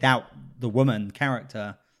right. Without the woman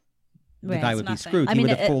character, the Right. guy It's would be nothing. screwed. I He mean,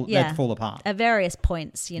 would have yeah. they'd fall apart. At various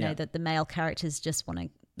points, you know, Yeah. that the male characters just want to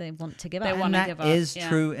give They up. wanna And give that up, is yeah.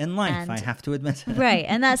 true in life, And- I have to admit. Right,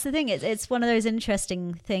 and that's the thing. It's one of those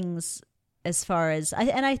interesting things as far as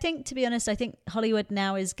I think, to be honest, I think Hollywood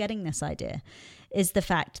now is getting this idea, is the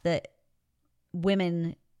fact that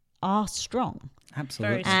women are strong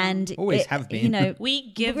Absolutely. Very and Always have been. You know,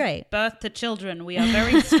 We give Right. birth to children. We are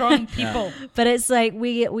very strong people. but it's like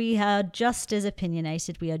we are just as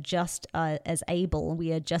opinionated. We are just as able.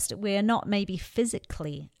 We are not maybe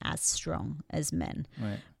physically as strong as men,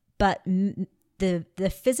 Right. but the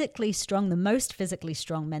physically strong, the most physically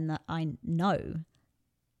strong men that I know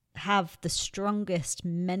have the strongest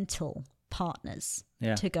mental partners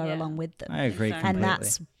to go Yeah. along with them. I agree Exactly. completely. And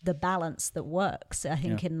that's the balance that works, I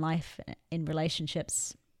think, in life, in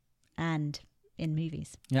relationships, and in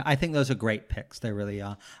movies. Yeah, I think those are great picks. They really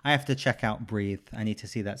are. I have to check out Breathe. I need to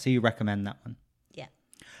see that. So you recommend that one? Yeah.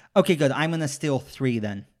 Okay, good. I'm going to steal 3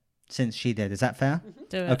 then, since she did. Is that fair?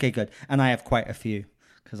 Do it. Okay, good. And I have quite a few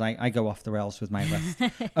because I go off the rails with my list.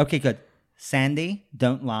 Okay, good. Sandy,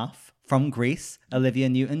 Don't Laugh, from Grease, Olivia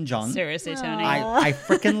Newton-John. Seriously, Tony. I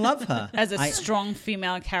freaking love her. As a I- strong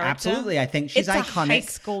female character. Absolutely, I think she's It's a iconic. high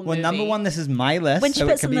school Well, number movie. 1, this is my list, When she so it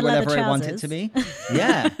puts can on be the leather whatever I want it to be.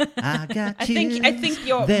 Yeah, I got I you. think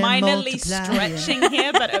you're They're minorly multiplying. stretching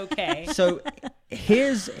here, but okay. So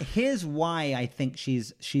here's why I think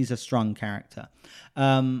she's a strong character.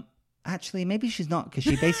 Actually, maybe she's not, because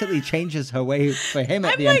she basically changes her way for him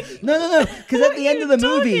at the end. No, because at the end of the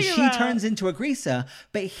movie, talking she about? turns into a greaser,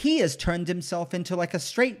 but he has turned himself into like a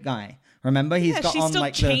straight guy. Remember, he's Yeah, got she on still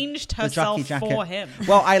like changed the herself jockey jacket. for him.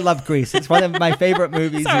 Well, I love Grease. It's one of my favorite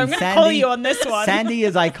movies. Sorry, I'm and gonna Sandy, call you on this one. Sandy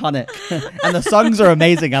is iconic, and the songs are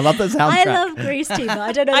amazing. I love the soundtrack. I love Grease too, but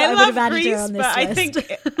I don't know if I, I would love have added Grease, her on this but list. I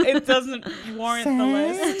think it doesn't warrant the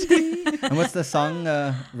list. And what's the song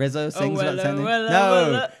Rizzo sings about Wella, Sandy? Wella,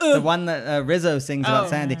 No, Wella, the one that Rizzo sings about Oh.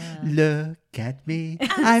 Sandy. Look at me,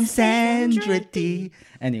 I'm Sandra D.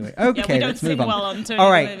 Anyway, okay, don't let's move sing on. well on Tony All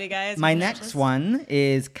the right, Movie, guys. my We know next this. one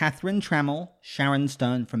is Catherine Trammell, Sharon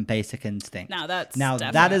Stone from Basic Instinct. Now that is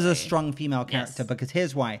a definitely- strong female character Yes. because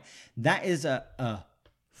here's why. That is a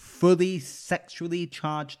fully sexually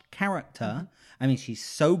charged character. Mm-hmm. I mean, she's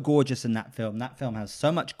so gorgeous in that film. That film has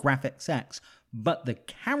so much graphic sex, but the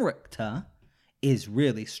character is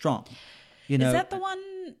really strong. You know, Is that the one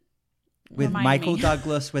with remind Michael me.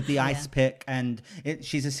 Douglas with the ice pick, and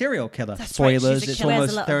she's a serial killer. That's right, she's a Spoilers, killer. it's She wears a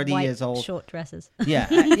almost lot of 30 white years old. short dresses. Yeah,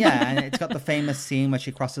 and it's got the famous scene where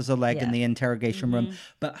she crosses her leg in Yeah. the interrogation Mm-hmm. room.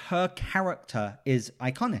 But her character is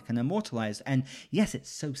iconic and immortalized. And yes, it's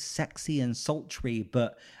so sexy and sultry,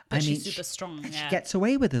 but I mean, she's super strong, She yeah. gets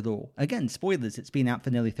away with it all. Again, spoilers. It's been out for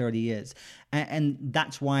nearly 30 years, and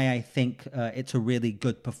that's why I think it's a really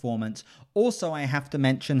good performance. Also, I have to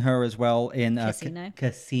mention her as well in Casino.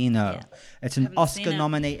 Casino. Yeah. It's an Haven't seen it.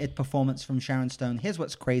 Oscar-nominated performance from Sharon Stone. Here's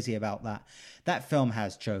what's crazy about that. That film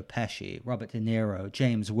has Joe Pesci, Robert De Niro,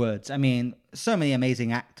 James Woods. I mean, so many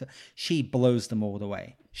amazing actors. She blows them all the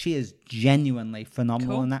way. She is genuinely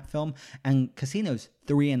phenomenal Cool. in that film. And Casino's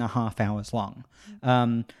 3.5 hours long.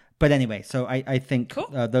 But anyway, so I think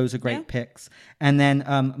Cool. those are great Yeah. picks. And then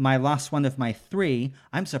my last one of my 3,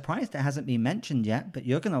 I'm surprised it hasn't been mentioned yet, but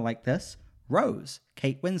you're going to like this. Rose,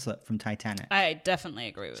 Kate Winslet from Titanic. I definitely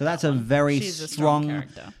agree with So that that's a one. very She's a strong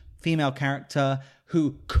character. female character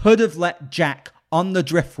who could have let Jack on the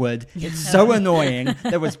driftwood. It's so annoying.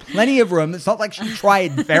 There was plenty of room. It's not like she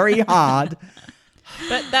tried very hard.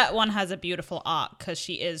 But that one has a beautiful arc because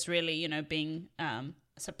she is really, being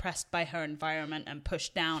suppressed by her environment and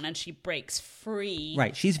pushed down, and she breaks free.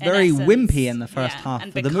 Right, she's in very essence. wimpy in the first Yeah, half and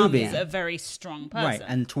of the becomes movie. a very strong person. Right,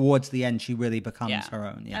 and towards the end, she really becomes yeah, her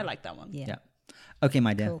own. Yeah, I like that one. Yeah. Yeah. Okay,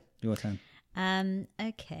 my dear, Cool. your turn.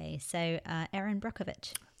 Okay, so Erin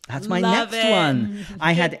Brockovich. That's my Love next it. one.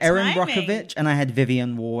 I had Good Erin timing. Brockovich and I had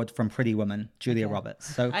Vivian Ward from Pretty Woman, Julia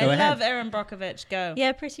Roberts. So go I ahead. love Erin Brockovich. Go.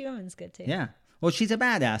 Yeah, Pretty Woman's good too. Yeah. Well, she's a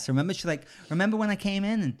badass. Remember, she's like, remember when I came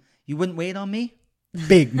in and you wouldn't wait on me?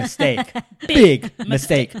 Big mistake. Big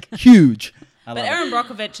mistake. Huge. I But love it. Erin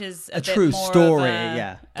Brockovich is a bit True more story. of a,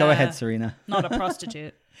 Yeah. Go ahead, Serena. not a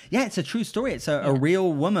prostitute. Yeah, it's a true story. It's a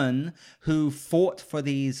real woman who fought for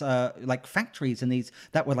these like factories and these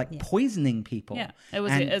that were like poisoning people. Yeah, it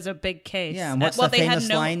was And- a, it was a big case. Yeah, and what's well, the they had famous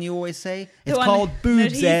no- line you always say? the It's one- called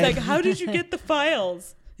boobs. He's Ed. like, how did you get the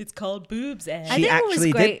files? It's called boobs. Ed. She I think what was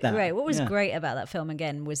actually did great, that. right? What was Yeah. great about that film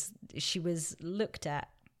again was she was looked at.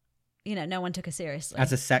 No one took her seriously.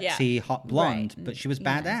 As a sexy hot blonde, Right. but she was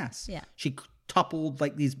Yeah. badass. Yeah. She toppled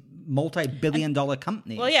like these multi-billion-dollar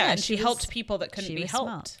companies. Well, yeah, Yeah, and she she helped was- people that couldn't she be was helped.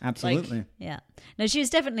 smart. Absolutely. Like, Yeah. No, she was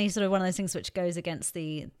definitely sort of one of those things which goes against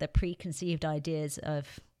the preconceived ideas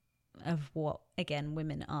of what again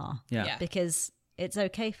women are. Yeah. Yeah. Because it's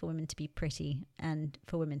okay for women to be pretty and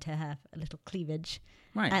for women to have a little cleavage.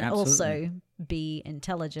 Right, And absolutely. also be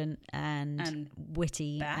intelligent and And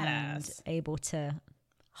witty and badass. able to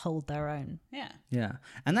hold their own. yeah. Yeah.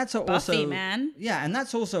 And that's also Buffy, man. Yeah, and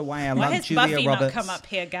that's also why I Why love has Julia Buffy Roberts. not come up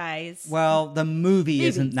here, guys? Well, the movie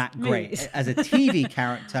isn't that great. Movies. As a TV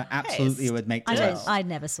character, absolutely it would make the list. I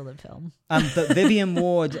never saw the film. But Vivian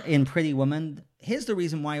Ward in Pretty Woman, here's the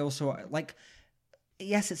reason why also, like,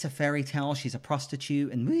 yes, it's a fairy tale. She's a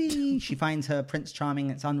prostitute and whee, she finds her Prince Charming.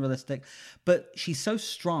 It's unrealistic. But she's so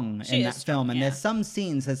strong in that film. And there's some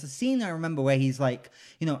scenes. There's a scene I remember where he's like,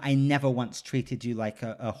 I never once treated you like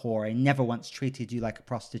a whore. I never once treated you like a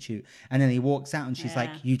prostitute. And then he walks out and she's like,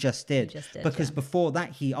 you just did. Because before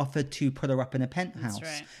that, he offered to put her up in a penthouse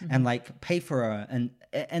and like pay for her.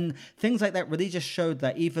 And things like that really just showed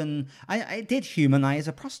that even I did humanize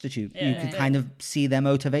a prostitute. You could kind of see their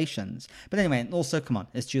motivations. But anyway, also, come on,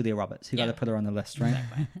 it's Julia Roberts. You got to put her on the list, right?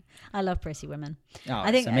 Exactly. I love Pretty Women. Oh,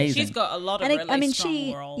 I think it's amazing. She's got a lot of really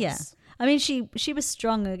strong roles. Yeah. I mean, she was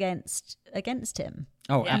strong against him.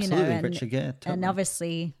 Oh, absolutely. Richard Gere. Totally. And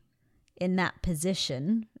obviously, in that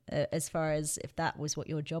position, as far as if that was what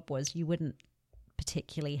your job was, you wouldn't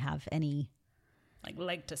particularly have any... like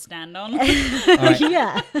leg to stand on. Right.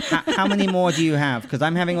 Yeah. How many more do you have? Because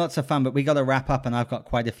I'm having lots of fun, but we got to wrap up, and I've got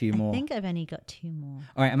quite a few more. I think I've only got 2 more.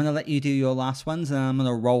 All right, I'm going to let you do your last ones, and I'm going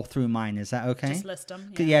to roll through mine. Is that okay? Just list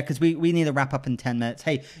them. Yeah, because we need to wrap up in 10 minutes.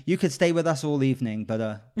 Hey, you could stay with us all evening,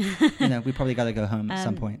 but we probably got to go home at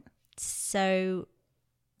some point. So,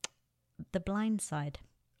 The Blind Side.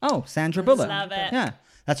 Oh, Sandra Bullock. Love it. Yeah,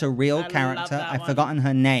 that's a real I love character. that I've one. forgotten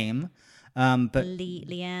her name, but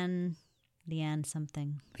Leanne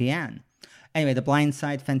something. Leanne. Anyway, The Blind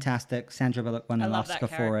Side, fantastic. Sandra Bullock won an love that Oscar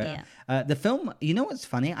for it. character. The film, you know what's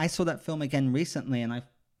funny? I saw that film again recently, and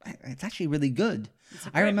it's actually really good.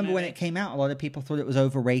 I remember when it came out, a lot of people thought it was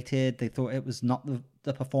overrated. They thought it was not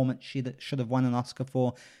the performance she should have won an Oscar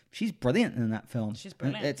for. She's brilliant in that film. She's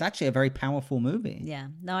brilliant. It's actually a very powerful movie. Yeah.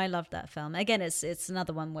 No, I love that film. Again, it's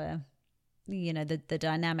another one where, the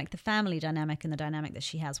dynamic, the family dynamic and the dynamic that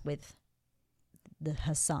she has with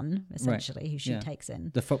her son, essentially, who she takes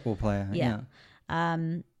in. The football player. Yeah.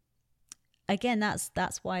 Again,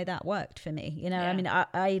 that's why that worked for me. I mean,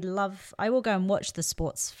 I will go and watch the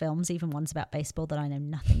sports films, even ones about baseball that I know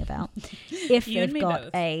nothing about, if they've got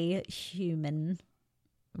a human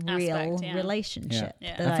real relationship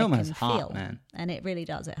that The I film can has heart, feel. man. And it really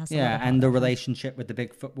does. It has a Yeah, lot of heart, and the that film. relationship with the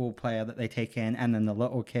big football player that they take in, and then the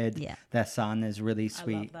little kid, Yeah. their son, is really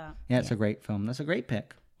sweet. I love that. Yeah, it's a great film. That's a great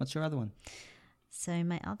pick. What's your other one? So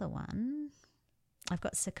my other one, I've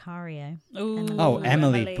got Sicario. Ooh, Oh,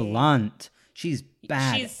 Emily Blunt. She's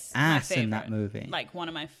bad She's my ass in that favorite. movie. Like one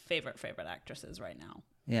of my favorite actresses right now.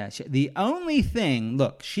 Yeah, the only thing,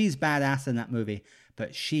 look, she's badass in that movie,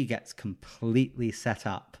 but she gets completely set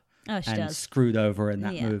up Oh, she and does. screwed over in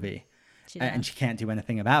that Yeah. movie. She And does. she can't do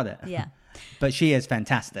anything about it. Yeah. But she is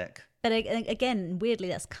fantastic. But again, weirdly,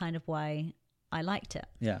 that's kind of why I liked it.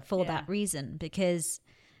 Yeah. For that reason, because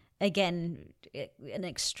again, an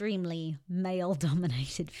extremely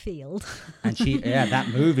male-dominated field. And that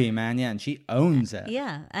movie, man, and she owns it.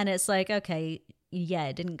 Yeah, and it's like, okay,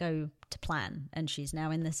 it didn't go to plan, and she's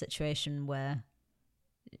now in this situation where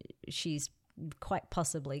she's quite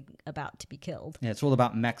possibly about to be killed. Yeah, it's all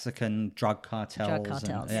about Mexican drug cartels.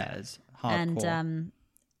 cartels. And, it's hardcore.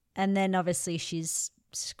 And then obviously she's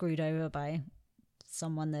screwed over by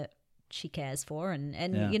someone that she cares for, and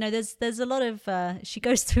there's a lot of she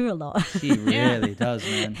goes through a lot. She really does,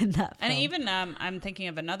 man. in that film. And even I'm thinking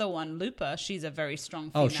of another one, Looper. She's a very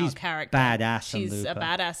strong female she's character. badass in She's a Looper.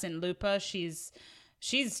 badass in Looper.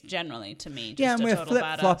 She's generally, to me, just Yeah, and a we're total badass.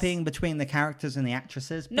 flip-flopping between the characters and the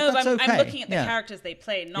actresses. But No, that's but okay. I'm looking at the Yeah. characters they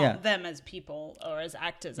play, not them as people or as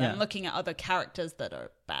actors. Yeah. I'm looking at other characters that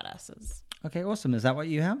are badasses. Okay, awesome. Is that what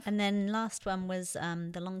you have? And then last one was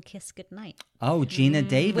The Long Kiss Goodnight, Oh, Gina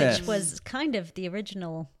Davis. which was kind of the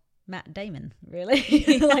original Matt Damon, really.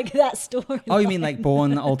 Like that story. Oh, you mean like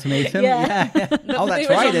Bourne Ultimatum? Yeah. Oh, that's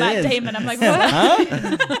The right, original it Matt is. Damon. I'm like, what?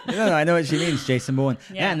 Huh? No, I know what she means, Jason Bourne.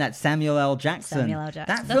 Yeah, and that's Samuel L. Jackson. Samuel L.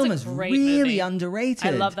 Jackson. That That's film a is great really movie. underrated.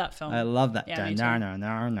 I love that film. I love that. Yeah, me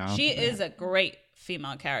No. She is a great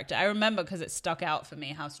female character. I remember because it stuck out for me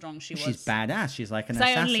how strong she was. She's badass. She's like an 'Cause I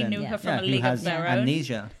assassin. only knew her from A who League of has Their Own.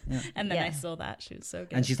 amnesia. Yeah. And then I Yeah. saw that. She was so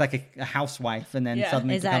good. And she's like a housewife, and then Yeah.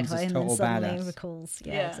 suddenly becomes Exactly, this and then total suddenly badass. recalls.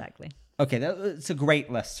 Yeah, Yeah. exactly. Okay, it's a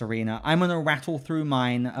great list, Serena. I'm going to rattle through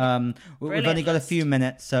mine. We've Brilliant only got a list. few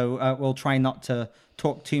minutes, so we'll try not to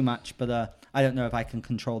talk too much, but I don't know if I can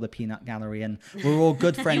control the peanut gallery, and we're all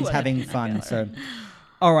good friends are the having peanut fun. So,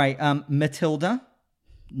 all right, Matilda,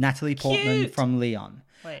 Natalie Portman Cute. from Leon.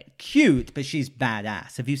 Wait. Cute, but she's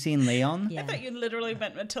badass. Have you seen Leon? Yeah. I thought you literally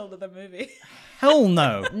meant Matilda the movie. Hell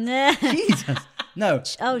no. Nah. Jesus. No.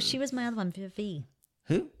 Oh, she was my other one, V.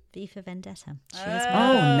 Who? V for Vendetta. She Oh, was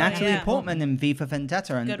Oh, Natalie yeah. Portman in V for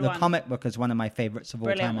Vendetta, and Good the one. comic book is one of my favorites of all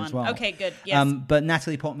Brilliant time one. as well. Okay, good. Yes. But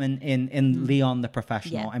Natalie Portman in Leon the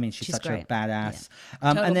Professional, Yeah, I mean, she's she's such great. a badass.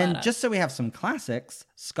 Total And then badass. just so we have some classics,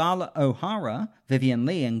 Scarlett O'Hara, Vivian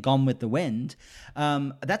Leigh in Gone with the Wind.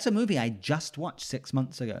 That's a movie I just watched 6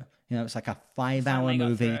 months ago. You know, it's like a 5-hour Finally got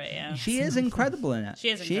movie. through it, yeah. She is incredible in it. She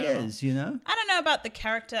is incredible. you know. I don't know about the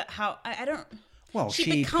character. How I don't. Well, She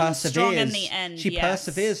she becomes strong in perseveres. the end, She yes.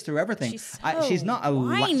 perseveres through everything. She's She's so not a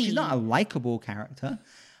whiny. she's not a likable character.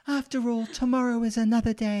 After all, tomorrow is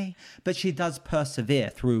another day. But she does persevere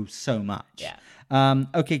through so much. Yeah.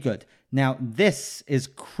 Okay, good. Now this is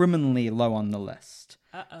criminally low on the list.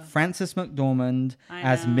 Frances McDormand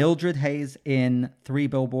as know. Mildred Hayes in 3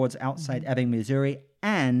 Billboards Outside Ebbing, Missouri,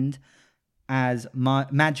 and as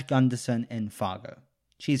Madge Gunderson in Fargo.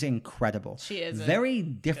 She's incredible. She is a very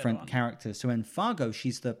good different one. characters. So in Fargo,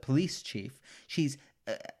 she's the police chief. She's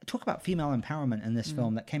talk about female empowerment in this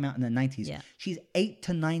film that came out in the 90s. Yeah. She's 8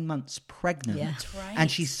 to 9 months pregnant. Yeah. That's right.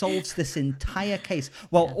 And she solves this entire case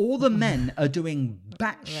while all the men are doing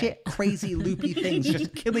batshit crazy loopy things,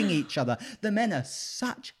 just killing each other. The men are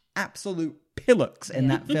such absolute pillocks in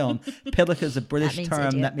that film. Pillock is a British means term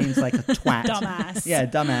idiot. that means like a twat. Dumbass. Yeah,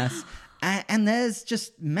 dumbass. And there's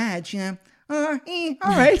just Madge, you know. All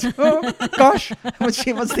right. Oh, gosh. What's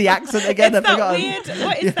the accent again? It's I that forgot. weird.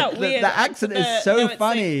 What is that weird? The accent is so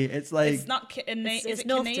funny. It's like It's not. Is it's it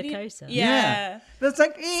North Canadian? Dakota. Yeah. That's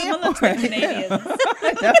like Similar to Canadians.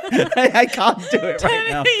 I can't do it right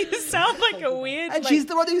now. You sound like a weird. And like, she's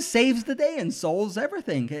the one who saves the day and solves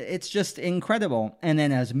everything. It's just incredible. And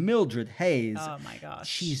then as Mildred Hayes, Oh my gosh.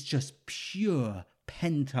 she's just pure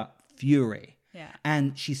pent up fury. Yeah.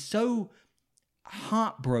 And she's so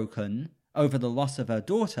heartbroken over the loss of her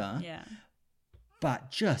daughter, Yeah.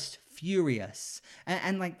 but just furious.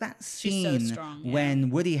 And like that She's so scene strong, yeah. when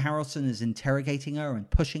Woody Harrelson is interrogating her and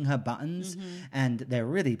pushing her buttons Mm-hmm. and they're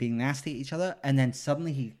really being nasty at each other, and then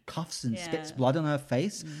suddenly he coughs and spits Yeah. Mm. blood on her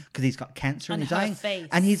face because he's got cancer and On he's her dying. face.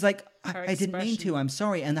 And he's like, Her I didn't mean to, expression. I'm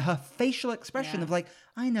sorry. And her facial expression Yeah. of like,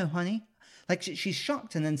 I know, honey. Like she's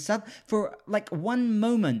shocked, and then for like one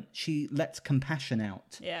moment she lets compassion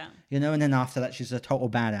out. Yeah. You know, and then after that, she's a total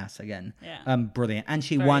badass again. Yeah. Brilliant. And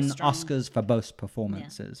she Very won strong. Oscars for both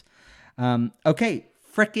performances. Okay,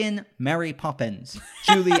 frickin' Mary Poppins,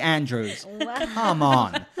 Julie Andrews. Come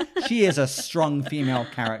on. She is a strong female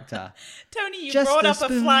character. Tony, you brought up a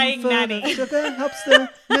flying spoonful of nanny. sugar helps the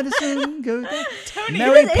medicine go down. Tony,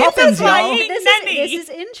 Mary it's a Poppins, y'all. flying This nanny. is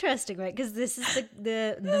interesting, right? Because this is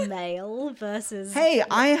the male versus. Hey,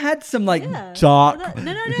 I had some like Yeah. dark,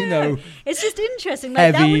 No. you know, It's just interesting.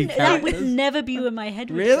 Like, heavy that would characters. never be in my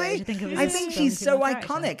head. really? To think of I as a think strong she's so female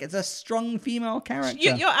character. iconic. It's a strong female character.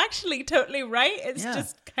 You're actually totally right. It's Yeah.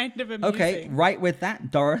 just kind of amusing. Okay, right with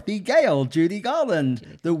that, Dorothy Gale, Judy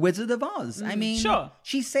Garland, the Wizard of Oz. I mean, Sure.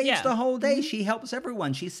 she saves Yeah. the whole day. She helps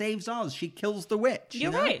everyone. She saves Oz. She kills the witch. you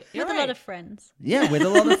You're know? right. You're With right. a lot of friends. Yeah, with a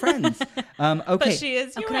lot of friends. Okay. But she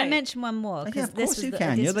is. Oh, You're can right. I mention one more? Yeah, Because of this course was you the, can.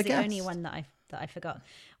 this You're was the the only guest. one that I forgot,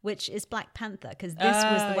 which is Black Panther. Because this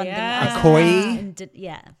was the one yeah. that I Akoi? and did,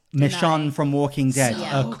 yeah. Michonne Denai. from Walking Dead. So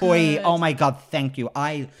Akoi. good. Oh my God, thank you.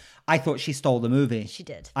 I thought she stole the movie. She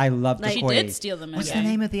did. I loved Like- She Akoi. did steal the movie. What's the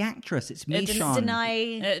name of the actress? It's Michonne.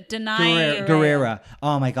 Denai. Deny Guerrera.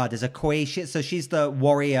 Oh my God, there's Akoi. So she's the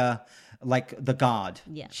warrior, like the guard.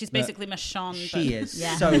 Yeah. She's basically Michonne. She is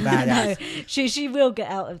Yeah. so badass. No, she will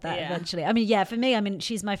get out of that Yeah. eventually. I mean, yeah, for me, I mean,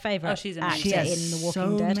 she's my favorite Oh, she's actor amazing. She has in The Walking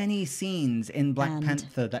so Dead. many scenes in Black And-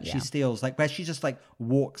 Panther that she yeah. steals, like where she just like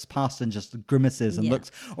walks past and just grimaces and Yeah.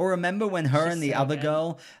 looks. Or remember when her She's and the so other good.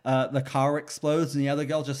 girl, the car explodes and the other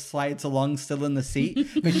girl just slides along still in the seat,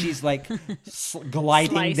 but she's like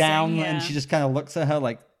gliding Slicing, down yeah. and she just kind of looks at her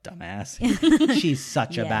like dumbass. She's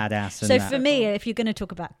such a Yeah. badass. In So that. for me, if you're going to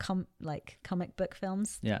talk about comic book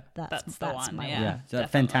films, yeah, That's the one, my yeah. one. yeah, it's a definitely.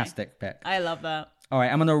 fantastic pick. I love that. All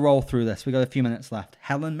right, I'm going to roll through this. We got a few minutes left.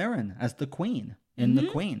 Helen Mirren as the Queen in The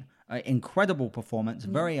Queen. Incredible performance,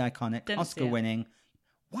 very iconic, Didn't see Oscar it. winning.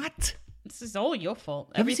 What? This is all your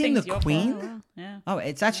fault. Have you seen Everything's The your Queen? fault. Yeah. Oh,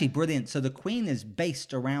 it's actually brilliant. So The Queen is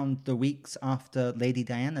based around the weeks after Lady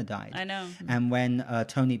Diana died. I know. And when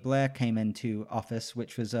Tony Blair came into office,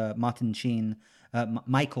 which was Martin Sheen,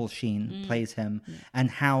 Michael Sheen plays him,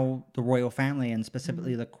 and how the royal family and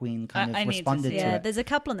specifically the Queen kind I of need to responded see to Yeah, it. there's a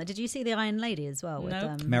couple on there. Did you see The Iron Lady as well with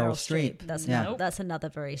Nope. Meryl Streep. That's Yeah. another, that's another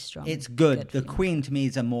very strong. It's good. The film. Queen to me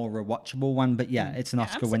is a more rewatchable one, but yeah, it's an I'm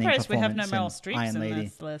Oscar-winning surprised we have performance. no Meryl in Streeps Iron in Lady.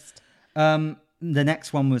 this list. The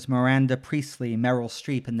next one was Miranda Priestley, Meryl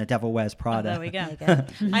Streep in The Devil Wears Prada. There we go. There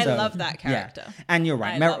you go. I So, love that character. Yeah. And you're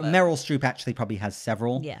right. I love it. Meryl Streep actually probably has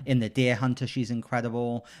several. Yeah. In The Deer Hunter, she's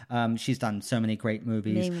incredible. She's done so many great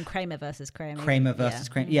movies. Name Kramer versus Kramer. Kramer versus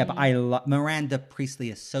Kramer. Yeah, but I love Miranda Priestley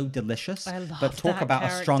is so delicious. I love but talk that about a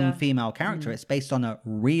strong character. female character. It's based on a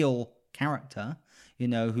real character, you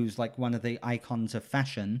know, who's like one of the icons of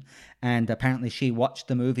fashion. And apparently she watched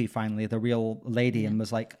the movie finally, The Real Lady, and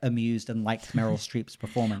was like amused and liked Meryl Streep's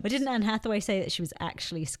performance. But didn't Anne Hathaway say that she was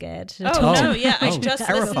actually scared? to Oh, talk? no, yeah. I Oh, just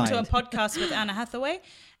listened to a terrified. podcast with Anna Hathaway,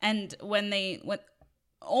 and when they went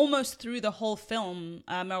almost through the whole film,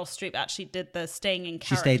 Meryl Streep actually did the staying in character.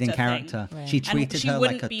 She stayed in thing. character. Right. She And treated she her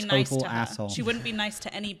wouldn't like a be total nice to her. asshole. She wouldn't be nice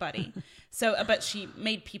to anybody. So, but she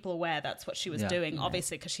made people aware that's what she was Yeah. doing,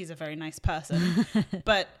 obviously, because she's a very nice person.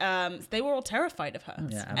 But they were all terrified of her.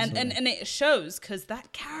 Yeah, and absolutely. it shows, because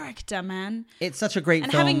that character, man. It's such a great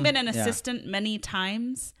And film. having been an Yeah. assistant many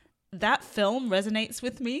times, that film resonates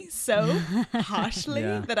with me so harshly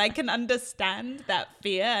Yeah. that I can understand that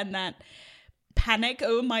fear and that panic.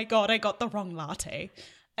 Oh my God, I got the wrong latte.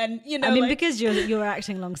 And, you know, I mean, like, because you're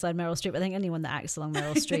acting alongside Meryl Streep, I think anyone that acts along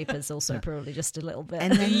Meryl Streep is also probably just a little bit.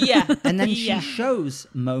 And then, yeah. and then Yeah. she shows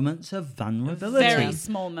moments of vulnerability. Very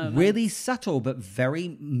small moments. Really subtle, but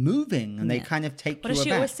very moving. And they kind of take What you does she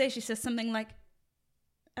aback. always say? She says something like,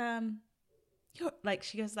 you're like,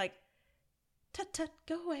 she goes like, tut tut,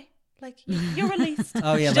 go away. Like, you're released.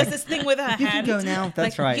 Oh, yeah, She like, does this thing with her "You can hand. go now."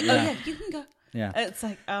 That's right, Oh, yeah. yeah, you can go. Yeah. It's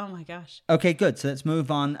like, oh my gosh. Okay, good. So let's move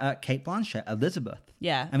on. Kate Blanchett, Elizabeth.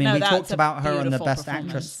 Yeah. I mean, No, we that's talked a about her on the beautiful Best performance.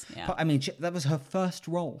 Actress. Yeah. I mean, that was her first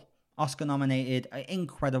role. Oscar nominated.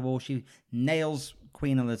 Incredible. She nails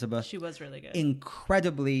Queen Elizabeth. She was really good.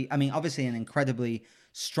 Incredibly, I mean, obviously an incredibly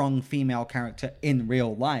strong female character in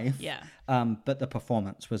real life. Yeah. But the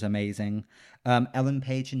performance was amazing. Ellen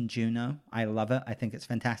Page in Juno, I love it. I think it's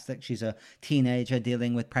fantastic. She's a teenager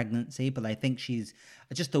dealing with pregnancy, but I think she's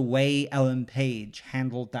just the way Ellen Page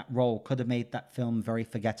handled that role could have made that film very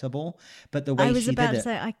forgettable. But the way I was she about did to it.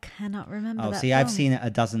 say, I cannot remember Oh, that see, I've film. seen it a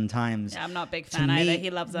dozen times. Yeah, I'm not a big To fan either. me, He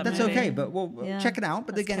loves that that's movie. okay, but we'll Yeah, check it out.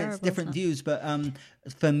 But that's again, it's terrible, different isn't it? views. But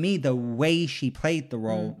for me, the way she played the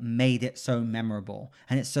role made it so memorable,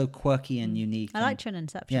 and it's so quirky and unique. I and- liked her in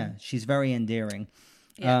Inception. Yeah, she's very endearing.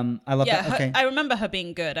 Yeah. I love Yeah, that. Okay, I remember her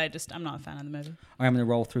being good. I'm not a fan of the movie. I'm going to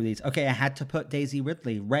roll through these. Okay, I had to put Daisy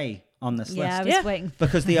Ridley, Ray, on this Yeah, I list. was waiting.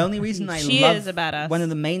 Because the only reason I She love is a badass. one of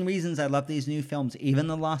the main reasons I love these new films, even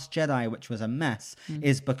The Last Jedi, which was a mess,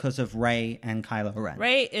 is because of Ray and Kylo Ren.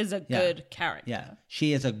 Ray is a Yeah. good character. Yeah,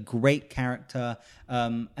 she is a great character,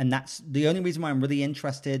 and that's the only reason why I'm really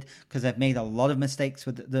interested, because I've made a lot of mistakes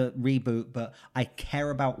with the reboot, but I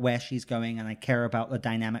care about where she's going, and I care about the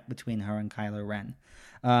dynamic between her and Kylo Ren.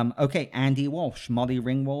 Okay, Andy Walsh, Molly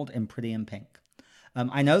Ringwald in Pretty in Pink.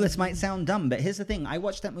 I know this might sound dumb, but here's the thing. I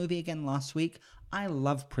watched that movie again last week. I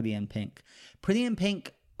love Pretty in Pink. Pretty in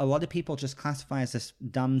Pink, a lot of people just classify as this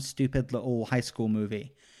dumb, stupid little high school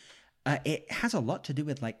movie. It has a lot to do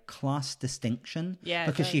with like class distinction, Yeah, it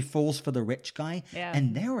because she does. falls for the rich guy. Yeah.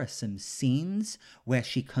 And there are some scenes where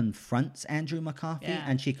she confronts Andrew McCarthy Yeah.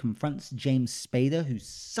 and she confronts James Spader, who's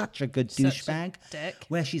such a good Such a douchebag, dick.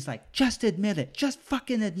 where she's like, just admit it, just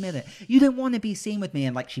fucking admit it. You don't want to be seen with me.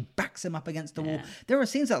 And like she backs him up against the wall. Yeah. There are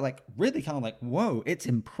scenes that like really kind of like, whoa, it's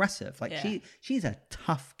impressive. Like Yeah. she's a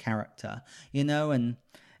tough character, you know,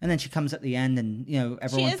 and then she comes at the end and, you know,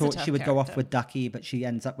 everyone is a thought tough she would go off character. with Ducky, but she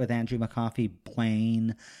ends up with Andrew McCarthy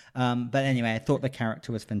Blaine. But anyway, I thought the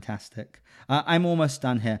character was fantastic. I'm almost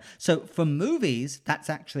done here. So for movies, that's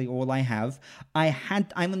actually all I have.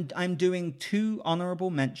 I'm doing 2 honorable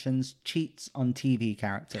mentions, cheats on TV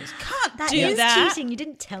characters. Can't That do is that. cheating. You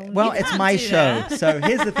didn't tell me. Well, that. it's can't my do show. that. So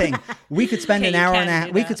here's the thing: we could spend Okay, an you hour can and a half.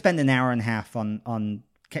 do We that. could spend an hour and a half on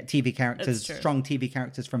TV characters, That's true. strong TV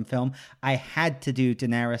characters from film. I had to do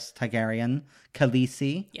Daenerys Targaryen,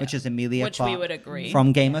 Khaleesi, Yeah. which is Emilia Which we Clarke would agree.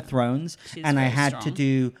 from Game of Thrones, She's and I very had to strong.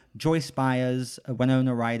 do Joyce Byers,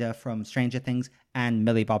 Winona Ryder from Stranger Things, and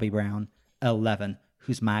Millie Bobby Brown, 11,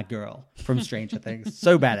 who's my girl from Stranger Things.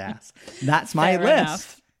 So badass. That's my Fair list.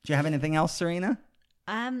 enough. Do you have anything else, Serena?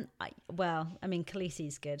 I mean,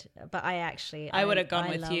 Khaleesi's good, but I would have gone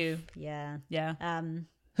with love- you. Yeah. Yeah.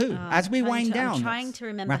 Who? As we wind down, I'm trying let's to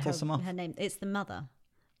remember rattle some off. her name. It's the mother,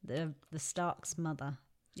 the Stark's mother.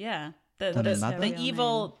 Yeah. The mother? The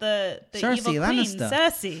evil, the Cersei evil queen, Lannister.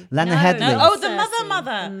 Cersei. Lena No, Headley. No, oh, the Cersei,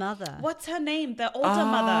 mother. the mother. What's her name? The older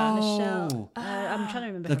mother. Michelle. I'm trying to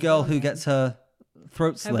remember The her girl real who name. gets her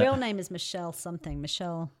throat Her slit. real name is Michelle something.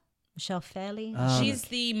 Michelle Fairley. Oh. She's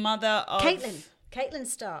the mother of Caitlin. Caitlin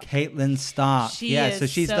Stark. Caitlin Stark. She yeah, is so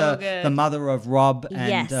she's so the good. mother of Rob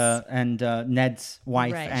and Yes. Ned's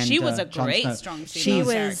wife. Right. And She was a Jon great Snow. strong She female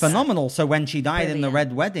was character. Phenomenal. So when she died in the Brilliant.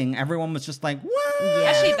 Red Wedding, everyone was just like, "What?" Yeah.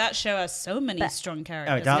 Actually, that show has so many strong Oh,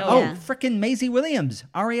 characters. it does? No, Yeah. Freaking Maisie Williams,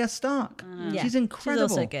 Arya Stark. Yeah. She's incredible.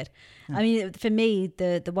 She's also good. I mean, for me,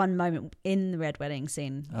 the one moment in the Red Wedding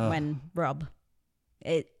scene when Rob,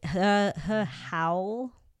 her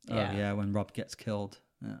howl Oh yeah, when Rob gets killed.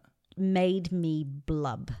 Yeah. made me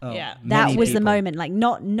blub. Oh, Yeah. That many was the people. moment, like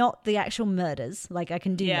not the actual murders. Like I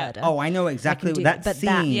can do Yeah. murder. Oh, I know exactly do- that but scene.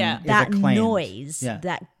 that- Yeah. is that acclaimed. noise, Yeah.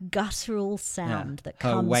 that guttural sound that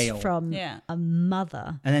Her comes wail. from Yeah. a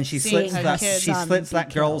mother. And then she Seeing slits her that. kid. She son slits be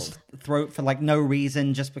that girl's throat for like no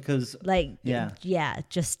reason, just because. Like, Yeah.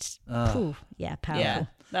 just, powerful. Yeah, that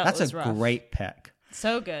That's was a rough. great pick.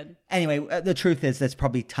 So good. Anyway, the truth is, there's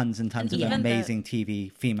probably tons and tons And of even the- amazing TV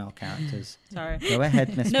female characters. Sorry. Go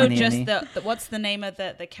ahead, Miss No, Money just Annie. the what's the name of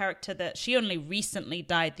the character that she only recently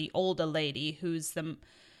died? The older lady who's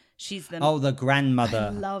she's the Oh, the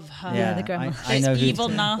grandmother. I love her. Yeah, the grandma. I know who. Evil,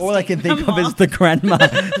 nasty All I can think grandma. of is the grandma,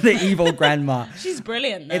 the evil grandma. She's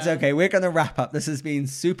brilliant. Though. It's okay. We're going to wrap up. This has been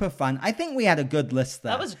super fun. I think we had a good list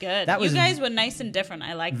there. That was good. That was you guys were nice and different.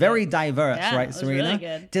 I like very it. diverse, Yeah, right, it was Serena? really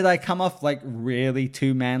good. Did I come off like really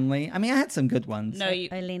too manly? I mean, I had some good ones. No, you.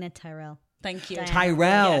 Olena Tyrell. Thank you. Diana.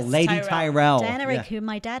 Tyrell, Yes, Lady Tyrell. Tyrell. Diana Yeah. Rigg, who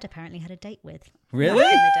my dad apparently had a date with. Really?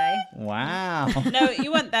 Back in the day. Wow. No,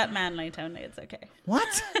 you weren't that manly, Tony. It's okay. What?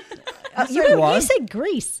 You said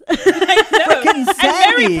Grease. Fucking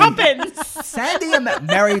Sandy. Mary Poppins. Sandy and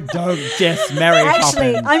Mary, don't diss Mary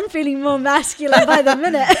Actually, Poppins. I'm feeling more masculine by the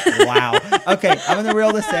minute. Wow. Okay, I'm going to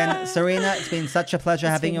reel this in. Serena, it's been such a pleasure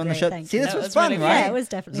having been you on the great, show. thank See, you. this No, it was was fun, really right? fun. Yeah, it was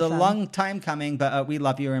definitely It was a fun. long time coming, but we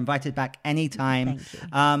love you. You're invited back anytime. Thank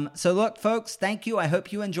you. So look, folks, thank you. I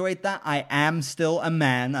hope you enjoyed that. I am still a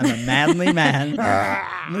man. I'm a manly man.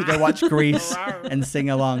 I'm going to go watch Grease and sing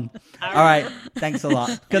along. All right. Thanks a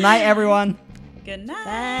lot. Good night, everyone. Good night.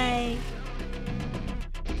 Bye.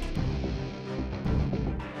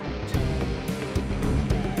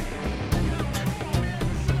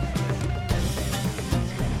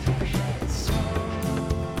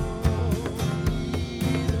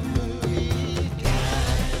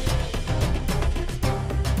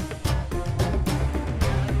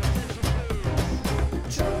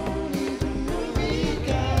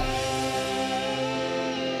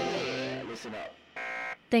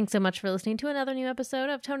 Thanks so much for listening to another new episode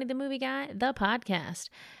of Tony the Movie Guy, the podcast.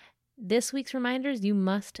 This week's reminders you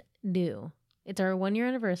must do. It's our 1-year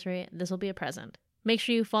anniversary. This will be a present. Make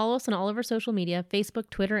sure you follow us on all of our social media, Facebook,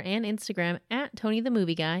 Twitter, and Instagram at Tony the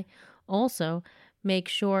Movie Guy. Also, make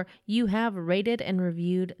sure you have rated and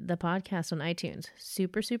reviewed the podcast on iTunes.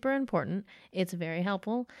 Super, super important. It's very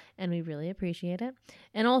helpful, and we really appreciate it.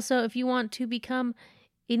 And also, if you want to become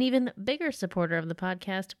an even bigger supporter of the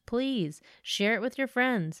podcast, please share it with your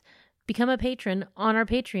friends. Become a patron on our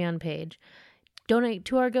Patreon page. Donate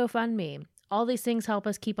to our GoFundMe. All these things help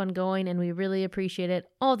us keep on going, and we really appreciate it.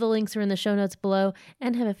 All the links are in the show notes below,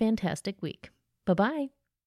 and have a fantastic week. Bye-bye.